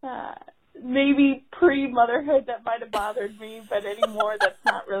maybe pre-motherhood that might have bothered me, but anymore that's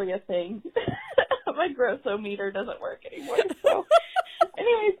not really a thing. My grossometer doesn't work anymore. So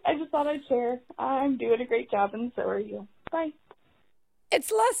anyways, I just thought I'd share. I'm doing a great job and so are you. Bye.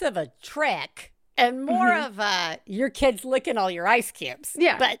 It's less of a trick and more of your kids licking all your ice cubes.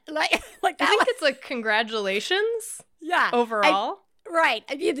 Yeah. But like I that think it's like congratulations overall. Right.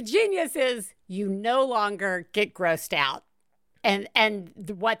 I mean, the genius is you no longer get grossed out. And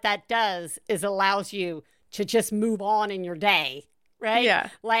what that does is allows you to just move on in your day, right? Yeah.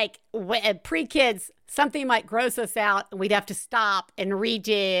 Like pre-kids, something might gross us out and we'd have to stop and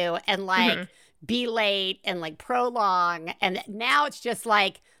redo and like be late and like prolong. And now it's just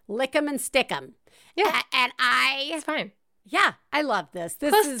like lick 'em and stick 'em. Yeah. And It's fine. Yeah, I love this.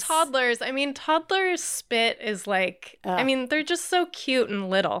 Plus is toddlers. I mean, toddlers' spit is like, they're just so cute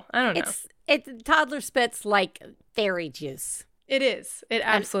and little. I don't know. It's toddler spit's like fairy juice. It is. It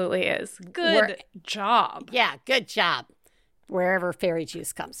absolutely is. Good job. Yeah, good job. Wherever fairy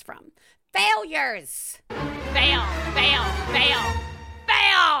juice comes from. Failures. Fail, fail, fail,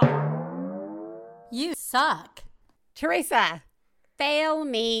 fail. You suck. Teresa, fail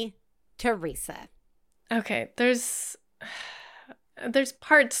me, Teresa. Okay, there's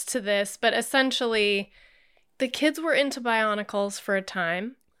parts to this, but essentially the kids were into Bionicles for a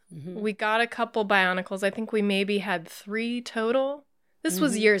time. Mm-hmm. We got a couple Bionicles. I think we maybe had 3 total. This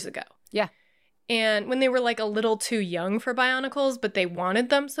was years ago. Yeah. and when they were like a little too young for Bionicles, but they wanted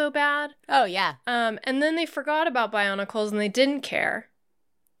them so bad. Oh, yeah. And then they forgot about Bionicles and they didn't care.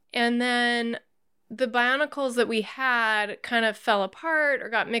 And then the Bionicles that we had kind of fell apart or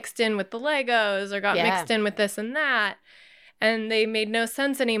got mixed in with the Legos or got mixed in with this and that. And they made no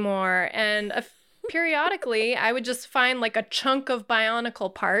sense anymore. And periodically, I would just find like a chunk of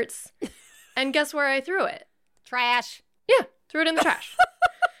Bionicle parts. And guess where I threw it? Trash. Yeah, threw it in the trash.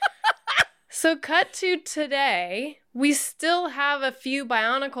 So cut to today, we still have a few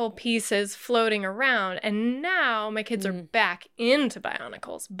Bionicle pieces floating around, and now my kids are back into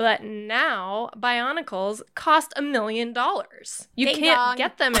Bionicles. But now Bionicles cost $1 million. You Ding can't dong.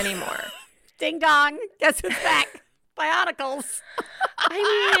 get them anymore. Ding dong. Guess who's back? Bionicles.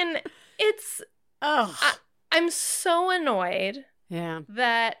 I mean, it's... Oh. I'm so annoyed Yeah.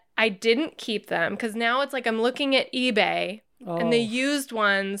 that I didn't keep them, because now it's like I'm looking at eBay, and the used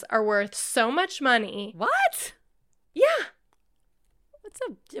ones are worth so much money. What? Yeah, What's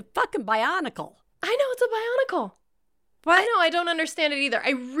a fucking Bionicle? I know, it's a Bionicle. What? I know, I don't understand it either.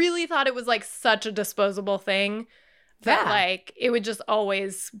 I really thought it was like such a disposable thing that Yeah. like it would just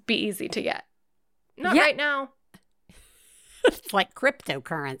always be easy to get. Not Yeah. right now. It's like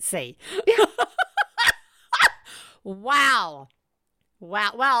cryptocurrency. Yeah. Wow.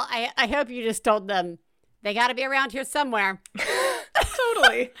 Wow. Well, I hope you just told them they got to be around here somewhere.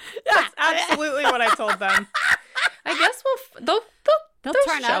 Totally. That's absolutely what I told them. I guess they'll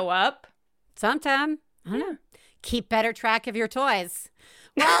turn show up. Sometime. I don't know. Keep better track of your toys.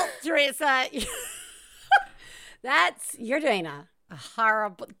 Well, Teresa, you're doing a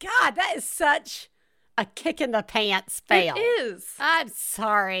horrible, God, that is such a kick in the pants fail. It is. I'm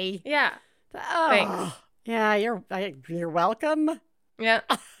sorry. Yeah. Oh, Thanks. Yeah, you're welcome. Yeah.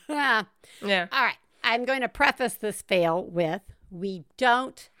 Yeah. Yeah. All right. I'm going to preface this fail with we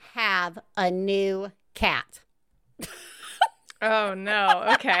don't have a new cat. Oh, no.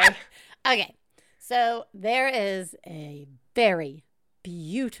 Okay. Okay. So there is a very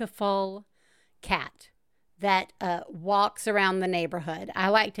beautiful cat that walks around the neighborhood. I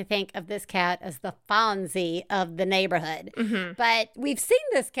like to think of this cat as the Fonzie of the neighborhood. Mm-hmm. But we've seen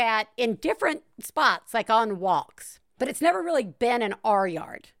this cat in different spots, like on walks. But it's never really been in our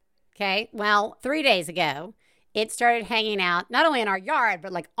yard. Okay. Well, 3 days ago, it started hanging out, not only in our yard,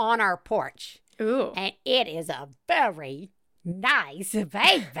 but like on our porch. Ooh. And it is a very nice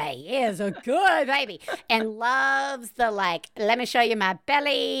baby. It is a good baby. And loves the like, let me show you my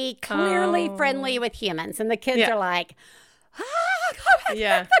belly, clearly friendly with humans. And the kids are like, go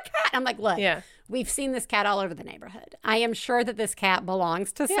Yeah. the cat. I'm like, look, Yeah. we've seen this cat all over the neighborhood. I am sure that this cat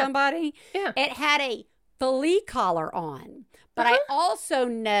belongs to somebody. Yeah. It had a flea collar on. But I also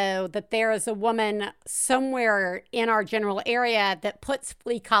know that there is a woman somewhere in our general area that puts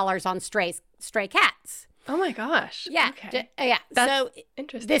flea collars on stray cats. Oh, my gosh. Yeah. Okay. Yeah. That's so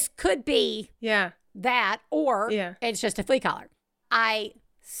interesting. this could be Yeah. that, or it's just a flea collar. I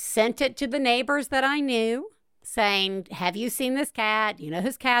sent it to the neighbors that I knew saying, have you seen this cat? You know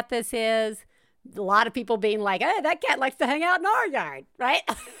whose cat this is? A lot of people being like, hey, that cat likes to hang out in our yard, right?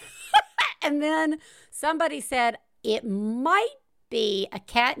 And then somebody said, it might be a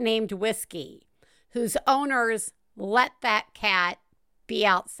cat named Whiskey whose owners let that cat be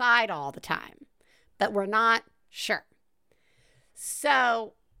outside all the time, but we're not sure.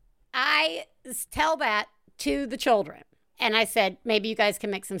 So I tell that to the children. And I said, maybe you guys can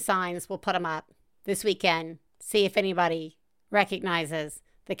make some signs. We'll put them up this weekend, see if anybody recognizes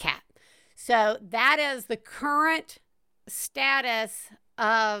the cat. So that is the current status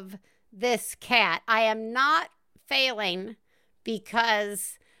of this cat. I am not failing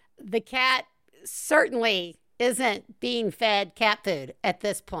because the cat certainly isn't being fed cat food at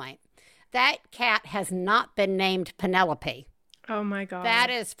this point. That cat has not been named Penelope. Oh, my God. That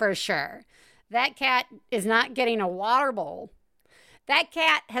is for sure. That cat is not getting a water bowl. That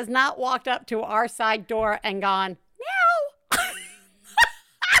cat has not walked up to our side door and gone, meow.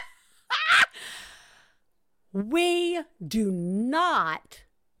 We do not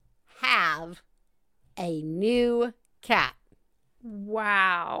have a new cat.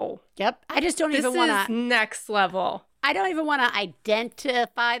 Wow. Yep. I just don't This even want is to. next level. I don't even want to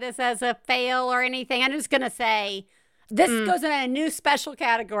identify this as a fail or anything. I'm just going to say this goes in a new special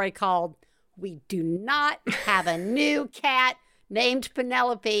category called we do not have a new cat named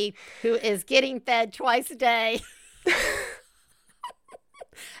Penelope who is getting fed twice a day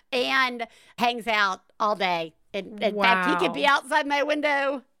and hangs out all day. In fact, he could be outside my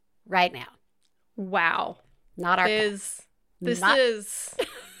window right now. Wow. Not our cat. This Not-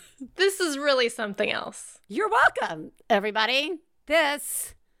 is really something else. You're welcome, everybody.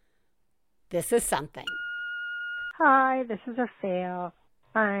 This this is something. Hi, this is Raphael.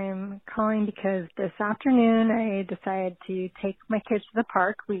 I'm calling because this afternoon I decided to take my kids to the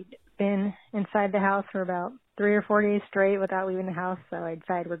park. We'd been inside the house for about 3 or 4 days straight without leaving the house, so I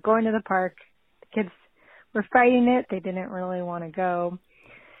decided we're going to the park. The kids were fighting it. They didn't really want to go.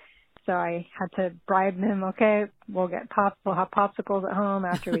 So I had to bribe them, okay, we'll have popsicles at home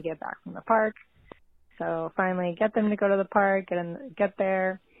after we get back from the park. So finally get them to go to the park, get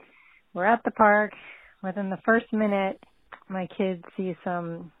there. We're at the park. Within the first minute, my kids see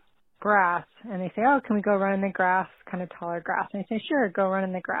some grass, and they say, oh, can we go run in the grass, kind of taller grass? And I say, sure, go run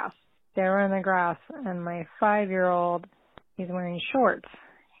in the grass. They run in the grass, and my 5-year-old, he's wearing shorts,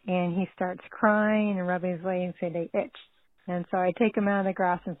 and he starts crying and rubbing his leg and say they itch. And so I take him out of the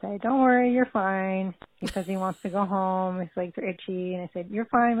grass and say, don't worry, you're fine. He says he wants to go home. His legs are itchy. And I said, you're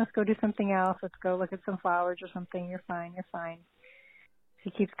fine. Let's go do something else. Let's go look at some flowers or something. You're fine. You're fine. He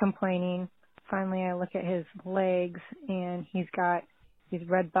keeps complaining. Finally, I look at his legs, and he's got these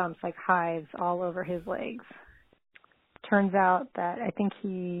red bumps like hives all over his legs. Turns out that I think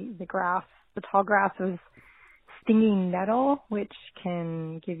the tall grass was stinging nettle, which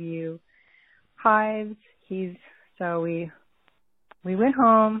can give you hives. So we went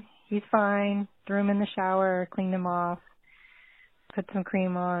home. He's fine. Threw him in the shower, cleaned him off, put some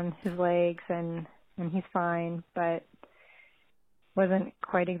cream on his legs, and he's fine. But wasn't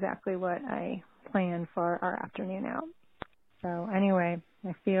quite exactly what I planned for our afternoon out. So anyway,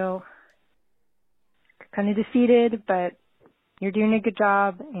 I feel kind of defeated, but you're doing a good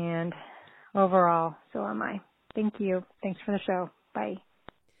job, and overall, so am I. Thank you. Thanks for the show. Bye.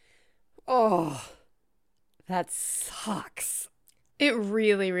 Oh, that sucks. It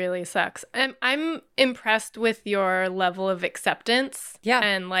really, really sucks. I'm impressed with your level of acceptance. Yeah,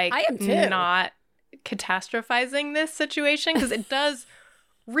 and like I am too. Not catastrophizing this situation, because it does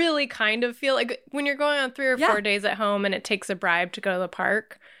really kind of feel like when you're going on 3 or 4 days at home and it takes a bribe to go to the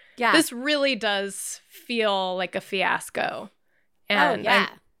park. Yeah, this really does feel like a fiasco. And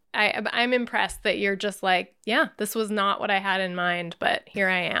I'm impressed that you're just like, yeah, this was not what I had in mind, but here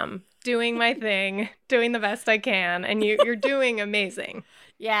I am doing my thing, doing the best I can, and you're doing amazing.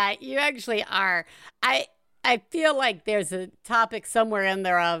 Yeah, you actually are. I feel like there's a topic somewhere in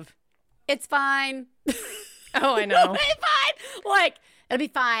there of, it's fine. Oh, I know. It's fine. Like, it'll be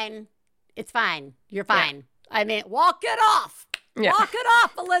fine. It's fine. You're fine. Yeah. I mean, walk it off. Yeah. Walk it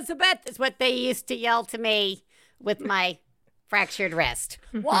off, Elizabeth, is what they used to yell to me with my fractured wrist.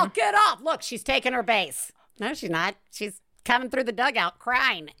 Mm-hmm. Walk it off. Look, she's taking her base. No, she's not. She's coming through the dugout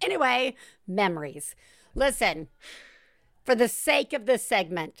crying. Anyway, memories. Listen, for the sake of this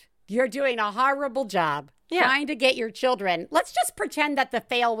segment, you're doing a horrible job trying to get your children. Let's just pretend that the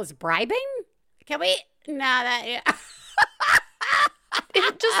fail was bribing. Can we? No, that. Yeah.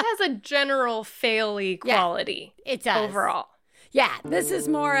 It just has a general fail-y quality. Yeah, it does. Overall. Yeah, this is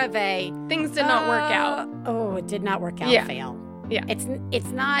more of a things did not work out. Oh, it did not work out fail. Yeah.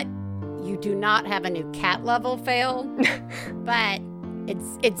 It's not, you do not have a new cat level fail, but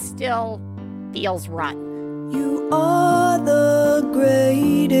it still feels rotten. You are the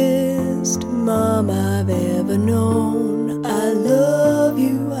greatest mom I've ever known. I love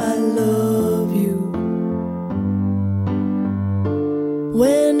you, I love you.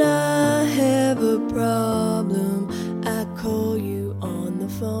 When I have a problem, I call you on the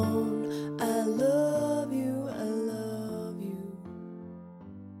phone. I love you, I love you.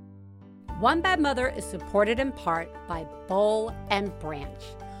 One Bad Mother is supported in part by Boll and Branch.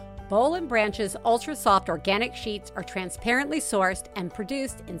 Boll and Branch's ultra-soft organic sheets are transparently sourced and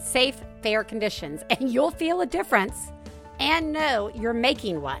produced in safe, fair conditions, and you'll feel a difference and know you're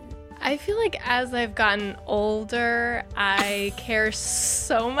making one. I feel like as I've gotten older, I care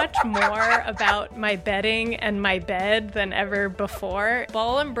so much more about my bedding and my bed than ever before.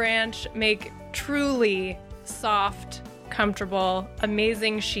 Boll and Branch make truly soft, comfortable,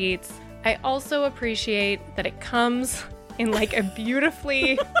 amazing sheets. I also appreciate that it comes in like a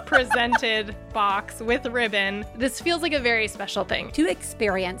beautifully presented box with ribbon. This feels like a very special thing. To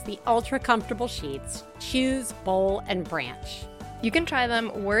experience the ultra comfortable sheets, choose Boll and Branch. You can try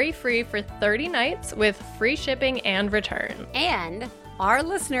them worry-free for 30 nights with free shipping and return. And our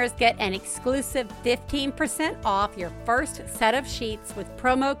listeners get an exclusive 15% off your first set of sheets with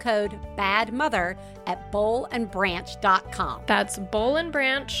promo code BADMOTHER at bollandbranch.com. That's Boll and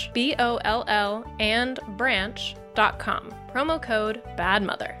Branch, BOLL and branch.com. Promo code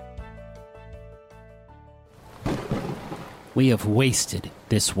BADMOTHER. We have wasted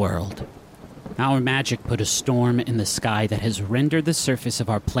this world. Our magic put a storm in the sky that has rendered the surface of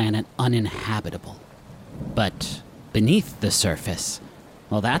our planet uninhabitable. But beneath the surface,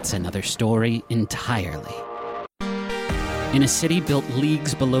 Well, that's another story entirely. In a city built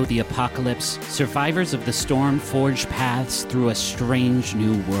leagues below the apocalypse, survivors of the storm forge paths through a strange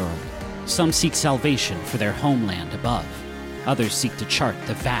new world. Some seek salvation for their homeland above. Others seek to chart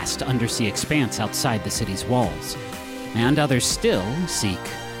the vast undersea expanse outside the city's walls. And others still seek,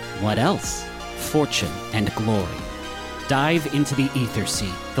 what else? Fortune and glory. Dive into the Ether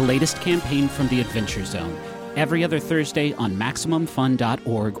Sea, the latest campaign from the Adventure Zone, every other Thursday on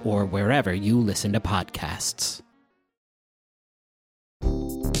MaximumFun.org or wherever you listen to podcasts.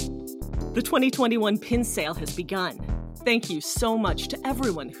 The 2021 pin sale has begun. Thank you so much to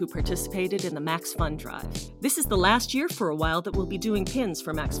everyone who participated in the Max Fun Drive. This is the last year for a while that we'll be doing pins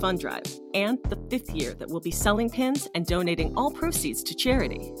for Max Fun Drive, and the 5th year that we'll be selling pins and donating all proceeds to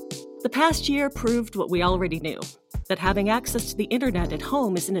charity. The past year proved what we already knew, that having access to the internet at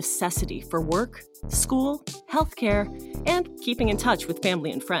home is a necessity for work, school, healthcare, and keeping in touch with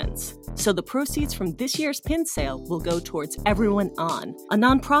family and friends. So the proceeds from this year's pin sale will go towards Everyone On, a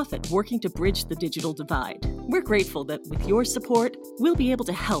nonprofit working to bridge the digital divide. We're grateful that with your support, we'll be able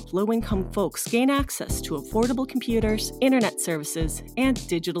to help low-income folks gain access to affordable computers, internet services, and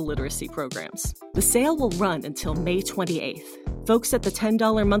digital literacy programs. The sale will run until May 28th. Folks at the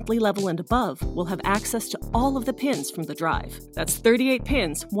 $10 monthly level and above will have access to all of the pins from the drive. That's 38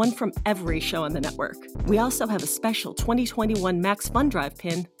 pins, one from every show on the network. We also have a special 2021 Max Fun Drive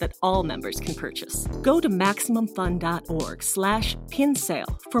pin that all members can purchase. Go to MaximumFun.org/pin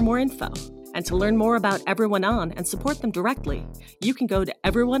sale for more info. And to learn more about Everyone On and support them directly, you can go to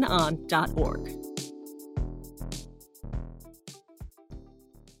everyoneon.org.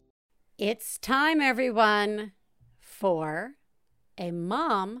 It's time, everyone, for a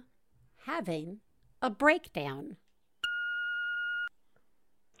mom having a breakdown.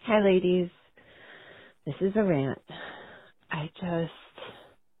 Hi, ladies. This is a rant. I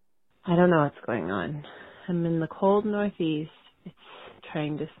don't know what's going on. I'm in the cold Northeast. It's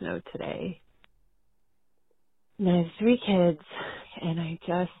trying to snow today. And I have 3 kids, and I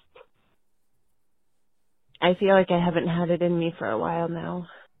feel like I haven't had it in me for a while now.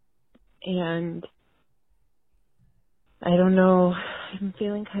 And I don't know, I'm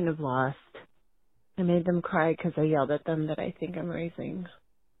feeling kind of lost. I made them cry because I yelled at them that I think I'm raising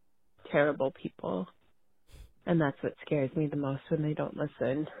terrible people. And that's what scares me the most when they don't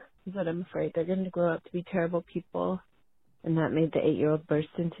listen, is that I'm afraid they're going to grow up to be terrible people. And that made the 8-year-old burst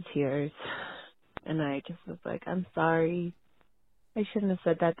into tears. And I just was like, I'm sorry. I shouldn't have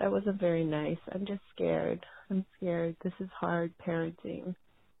said that. That wasn't very nice. I'm just scared. I'm scared. This is hard parenting.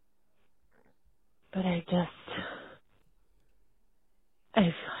 But I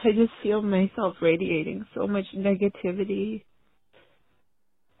just feel myself radiating so much negativity.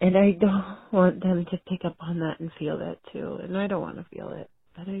 And I don't want them to pick up on that and feel that too. And I don't want to feel it.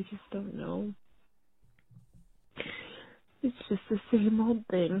 But I just don't know. It's just the same old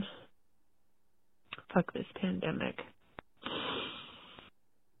thing. Fuck this pandemic.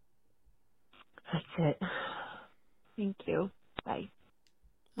 That's it. Thank you. Bye.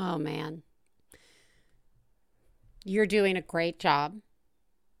 Oh, man. You're doing a great job.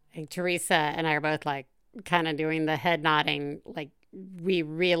 And Teresa and I are both like kind of doing the head nodding, like we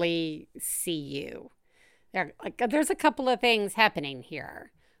really see you. There's a couple of things happening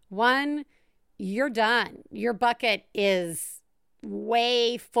here. One, you're done. Your bucket is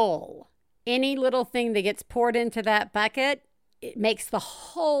way full. Any little thing that gets poured into that bucket, it makes the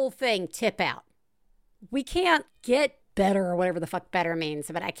whole thing tip out. We can't get better, or whatever the fuck better means,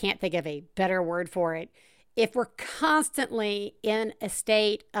 but I can't think of a better word for it. If we're constantly in a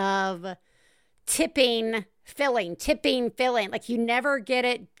state of tipping, filling, like you never get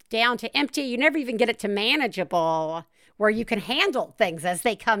it down to empty, you never even get it to manageable where you can handle things as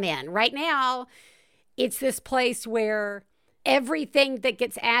they come in. Right now, it's this place where everything that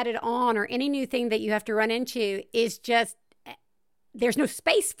gets added on or any new thing that you have to run into is just, there's no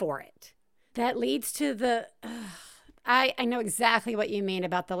space for it. That leads to the... I know exactly what you mean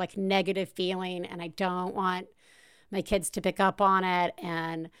about the like negative feeling, and I don't want my kids to pick up on it,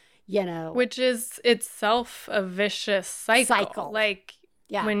 and you know, which is itself a vicious cycle. Like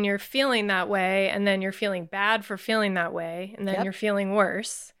when you're feeling that way, and then you're feeling bad for feeling that way, and then you're feeling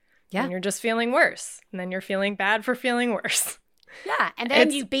worse, and you're just feeling worse, and then you're feeling bad for feeling worse. Yeah, and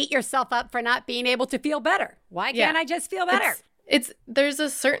then you beat yourself up for not being able to feel better. Why can't I just feel better? There's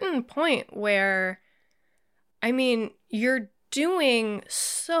a certain point where, I mean, you're doing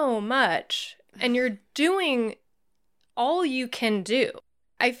so much and you're doing all you can do.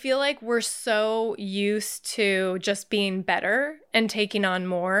 I feel like we're so used to just being better and taking on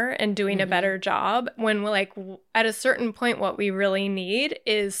more and doing a better job when we're like, at a certain point, what we really need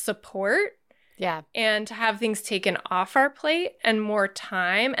is support. Yeah. And to have things taken off our plate and more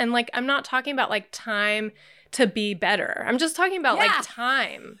time. And like, I'm not talking about like time to be better. I'm just talking about like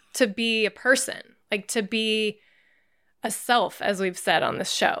time to be a person, like to be a self, as we've said on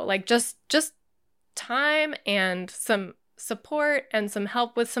this show, like just time and some support and some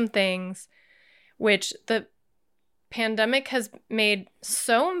help with some things, which the pandemic has made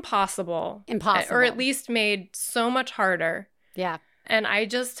so impossible, or at least made so much harder. Yeah. And I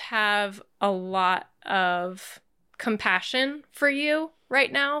just have a lot of compassion for you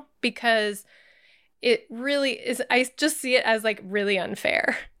right now, because it really is, I just see it as like really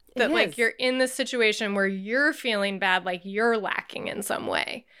unfair that like you're in this situation where you're feeling bad, like you're lacking in some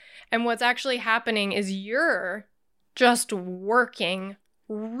way. And what's actually happening is you're just working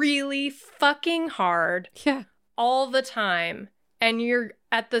really fucking hard all the time. And you're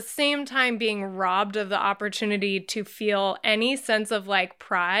at the same time being robbed of the opportunity to feel any sense of like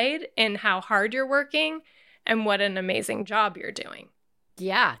pride in how hard you're working and what an amazing job you're doing.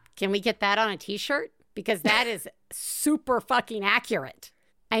 Yeah. Can we get that on a t-shirt? Because that is super fucking accurate.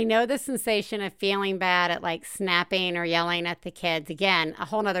 I know the sensation of feeling bad at like snapping or yelling at the kids. Again, a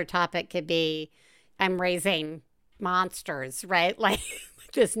whole nother topic could be I'm raising monsters, right? Like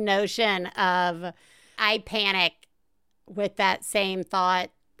this notion of I panic with that same thought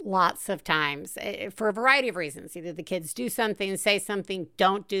lots of times for a variety of reasons. Either the kids do something, say something,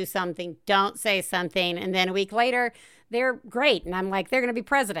 don't do something, don't say something. And then a week later, they're great. And I'm like, they're going to be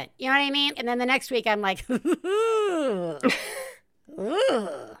president. You know what I mean? And then the next week, I'm like, oh,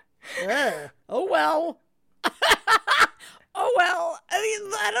 well. Oh, well. I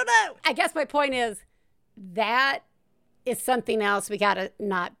mean, I don't know. I guess my point is that is something else we got to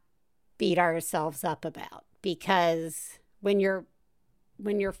not beat ourselves up about, because when you're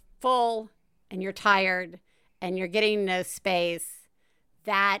full and you're tired and you're getting no space,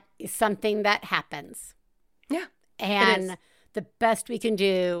 that is something that happens. Yeah. And the best we can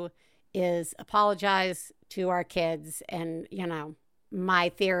do is apologize to our kids. And, you know, my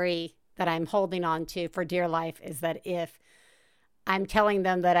theory that I'm holding on to for dear life is that if I'm telling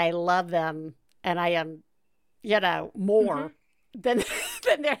them that I love them and I am, you know, more than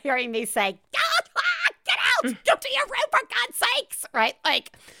they're hearing me say, get out, go to your room for God's sakes, right?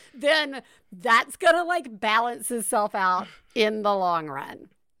 Like, then that's going to like balance itself out in the long run.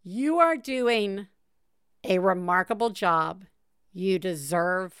 You are doing a remarkable job. You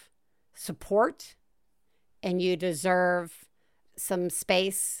deserve support and you deserve some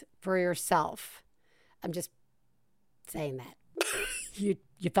space for yourself. I'm just saying that. You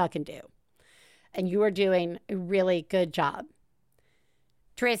fucking do. And you are doing a really good job.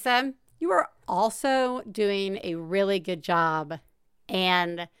 Teresa, you are also doing a really good job.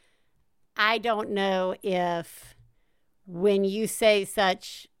 And I don't know if when you say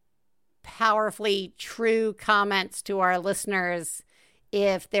such powerfully true comments to our listeners,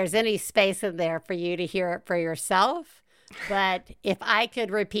 if there's any space in there for you to hear it for yourself. But if I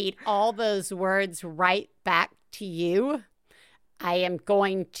could repeat all those words right back to you, I am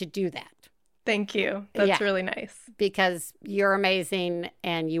going to do that. Thank you. That's really nice. Because you're amazing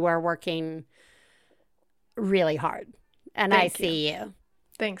and you are working really hard. And I see you.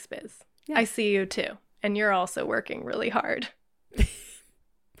 Thanks, Biz. Yeah. I see you too. And you're also working really hard.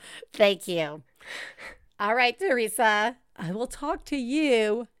 Thank you. All right, Teresa. I will talk to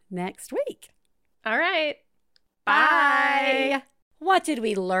you next week. All right. Bye. What did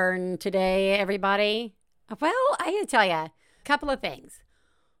we learn today, everybody? Well, I gotta tell you a couple of things.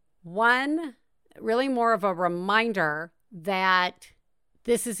 One, really more of a reminder that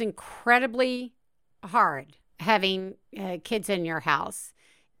this is incredibly hard, having kids in your house,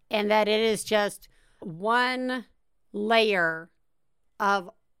 and that it is just one layer of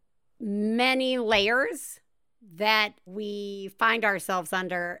many layers that we find ourselves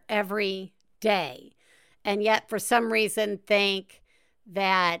under every day. And yet, for some reason, think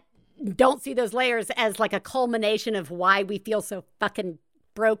that don't see those layers as like a culmination of why we feel so fucking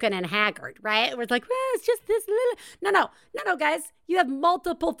broken and haggard, right? We're like, well, it's just this little. No, guys. You have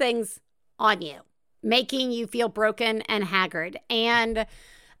multiple things on you making you feel broken and haggard. And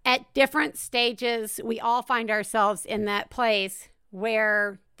at different stages, we all find ourselves in that place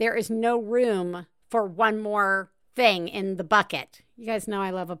where there is no room for one more thing in the bucket. You guys know I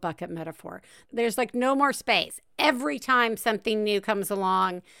love a bucket metaphor. There's like no more space. Every time something new comes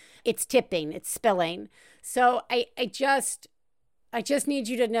along, it's tipping, it's spilling. So I just need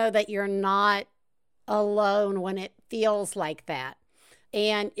you to know that you're not alone when it feels like that.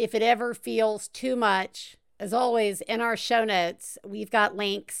 And if it ever feels too much, as always, in our show notes, we've got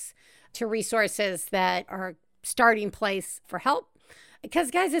links to resources that are starting place for help.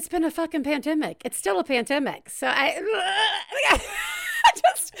 Because, guys, it's been a fucking pandemic. It's still a pandemic. So I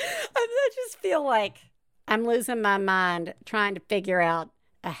just feel like I'm losing my mind trying to figure out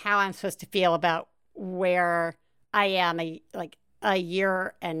how I'm supposed to feel about where I am a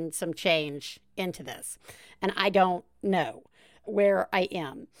year and some change into this. And I don't know where I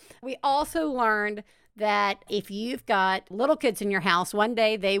am. We also learned that if you've got little kids in your house, one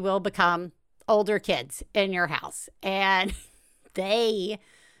day they will become older kids in your house. And they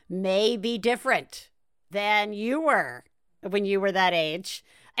may be different than you were when you were that age.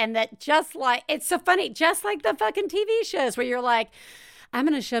 And that just like, it's so funny, just like the fucking TV shows where you're like, I'm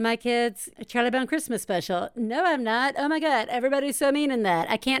going to show my kids a Charlie Brown Christmas special. No, I'm not. Oh my God, everybody's so mean in that.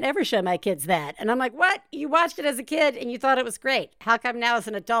 I can't ever show my kids that. And I'm like, what? You watched it as a kid and you thought it was great. How come now as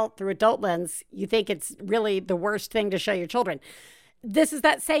an adult, through adult lens, you think it's really the worst thing to show your children? This is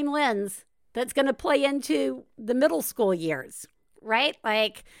that same lens that's going to play into the middle school years, right?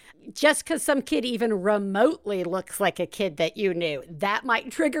 Like, just because some kid even remotely looks like a kid that you knew, that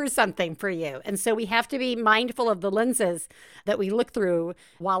might trigger something for you. And so we have to be mindful of the lenses that we look through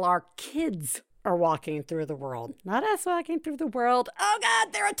while our kids are walking through the world. Not us walking through the world. Oh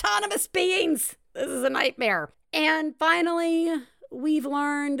God, they're autonomous beings. This is a nightmare. And finally, we've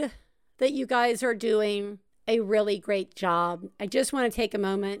learned that you guys are doing a really great job. I just want to take a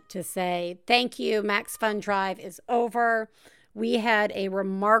moment to say thank you. Max Fund Drive is over. We had a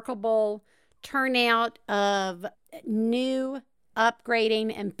remarkable turnout of new,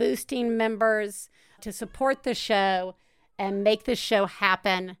 upgrading, and boosting members to support the show and make the show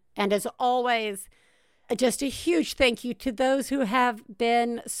happen. And as always, just a huge thank you to those who have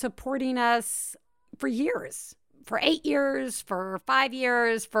been supporting us for years, for 8 years, for 5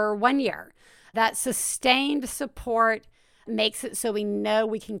 years, for 1 year. That sustained support makes it so we know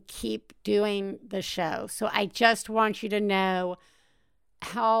we can keep doing the show. So I just want you to know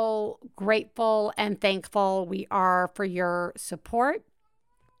how grateful and thankful we are for your support.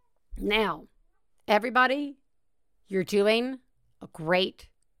 Now, everybody, you're doing a great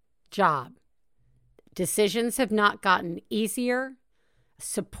job. Decisions have not gotten easier.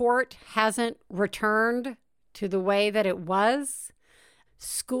 Support hasn't returned to the way that it was.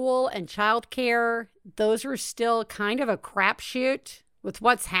 School and childcare, those are still kind of a crapshoot with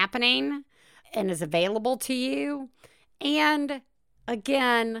what's happening and is available to you. And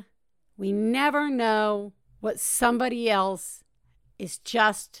again, we never know what somebody else is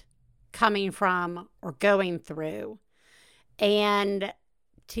just coming from or going through. And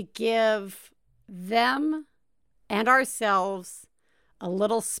to give them and ourselves a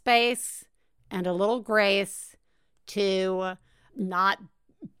little space and a little grace to not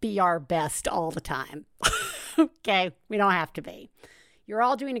be our best all the time. Okay, we don't have to be. You're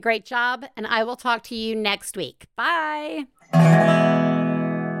all doing a great job, and I will talk to you next week. Bye.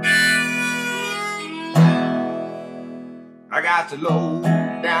 I got to low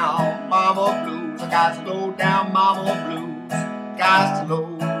down mama blues. I got to low down mama blues. Got to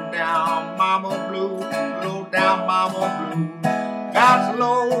low down mama blues. Low down mama blues. Got to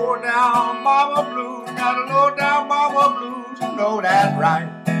low down mama blues. Got to low down mama blues. You know that's right.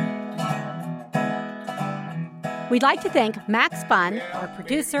 We'd like to thank Max Fun, our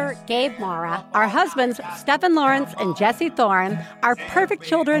producer, Gabe Mara, our husbands, Stephen Lawrence and Jesse Thorne, our perfect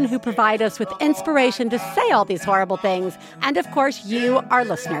children who provide us with inspiration to say all these horrible things, and of course, you, our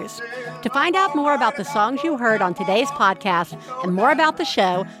listeners. To find out more about the songs you heard on today's podcast and more about the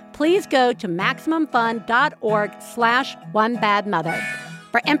show, please go to MaximumFun.org/OneBadMother.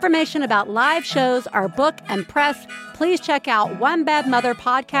 For information about live shows, our book, and press, please check out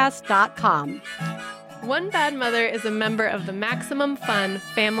OneBadMotherPodcast.com. One Bad Mother is a member of the Maximum Fun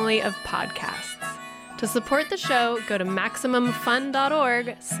family of podcasts. To support the show, go to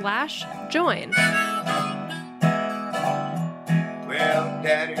MaximumFun.org/join. Well,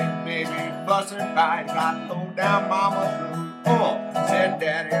 Daddy and baby fussing fight, got low down mama blue. Oh, said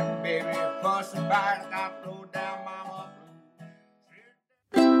Daddy and baby fussing fight, got low down mama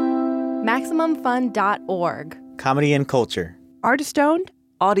blue. MaximumFun.org. Comedy and culture. Artist owned.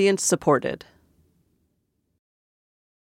 Audience supported.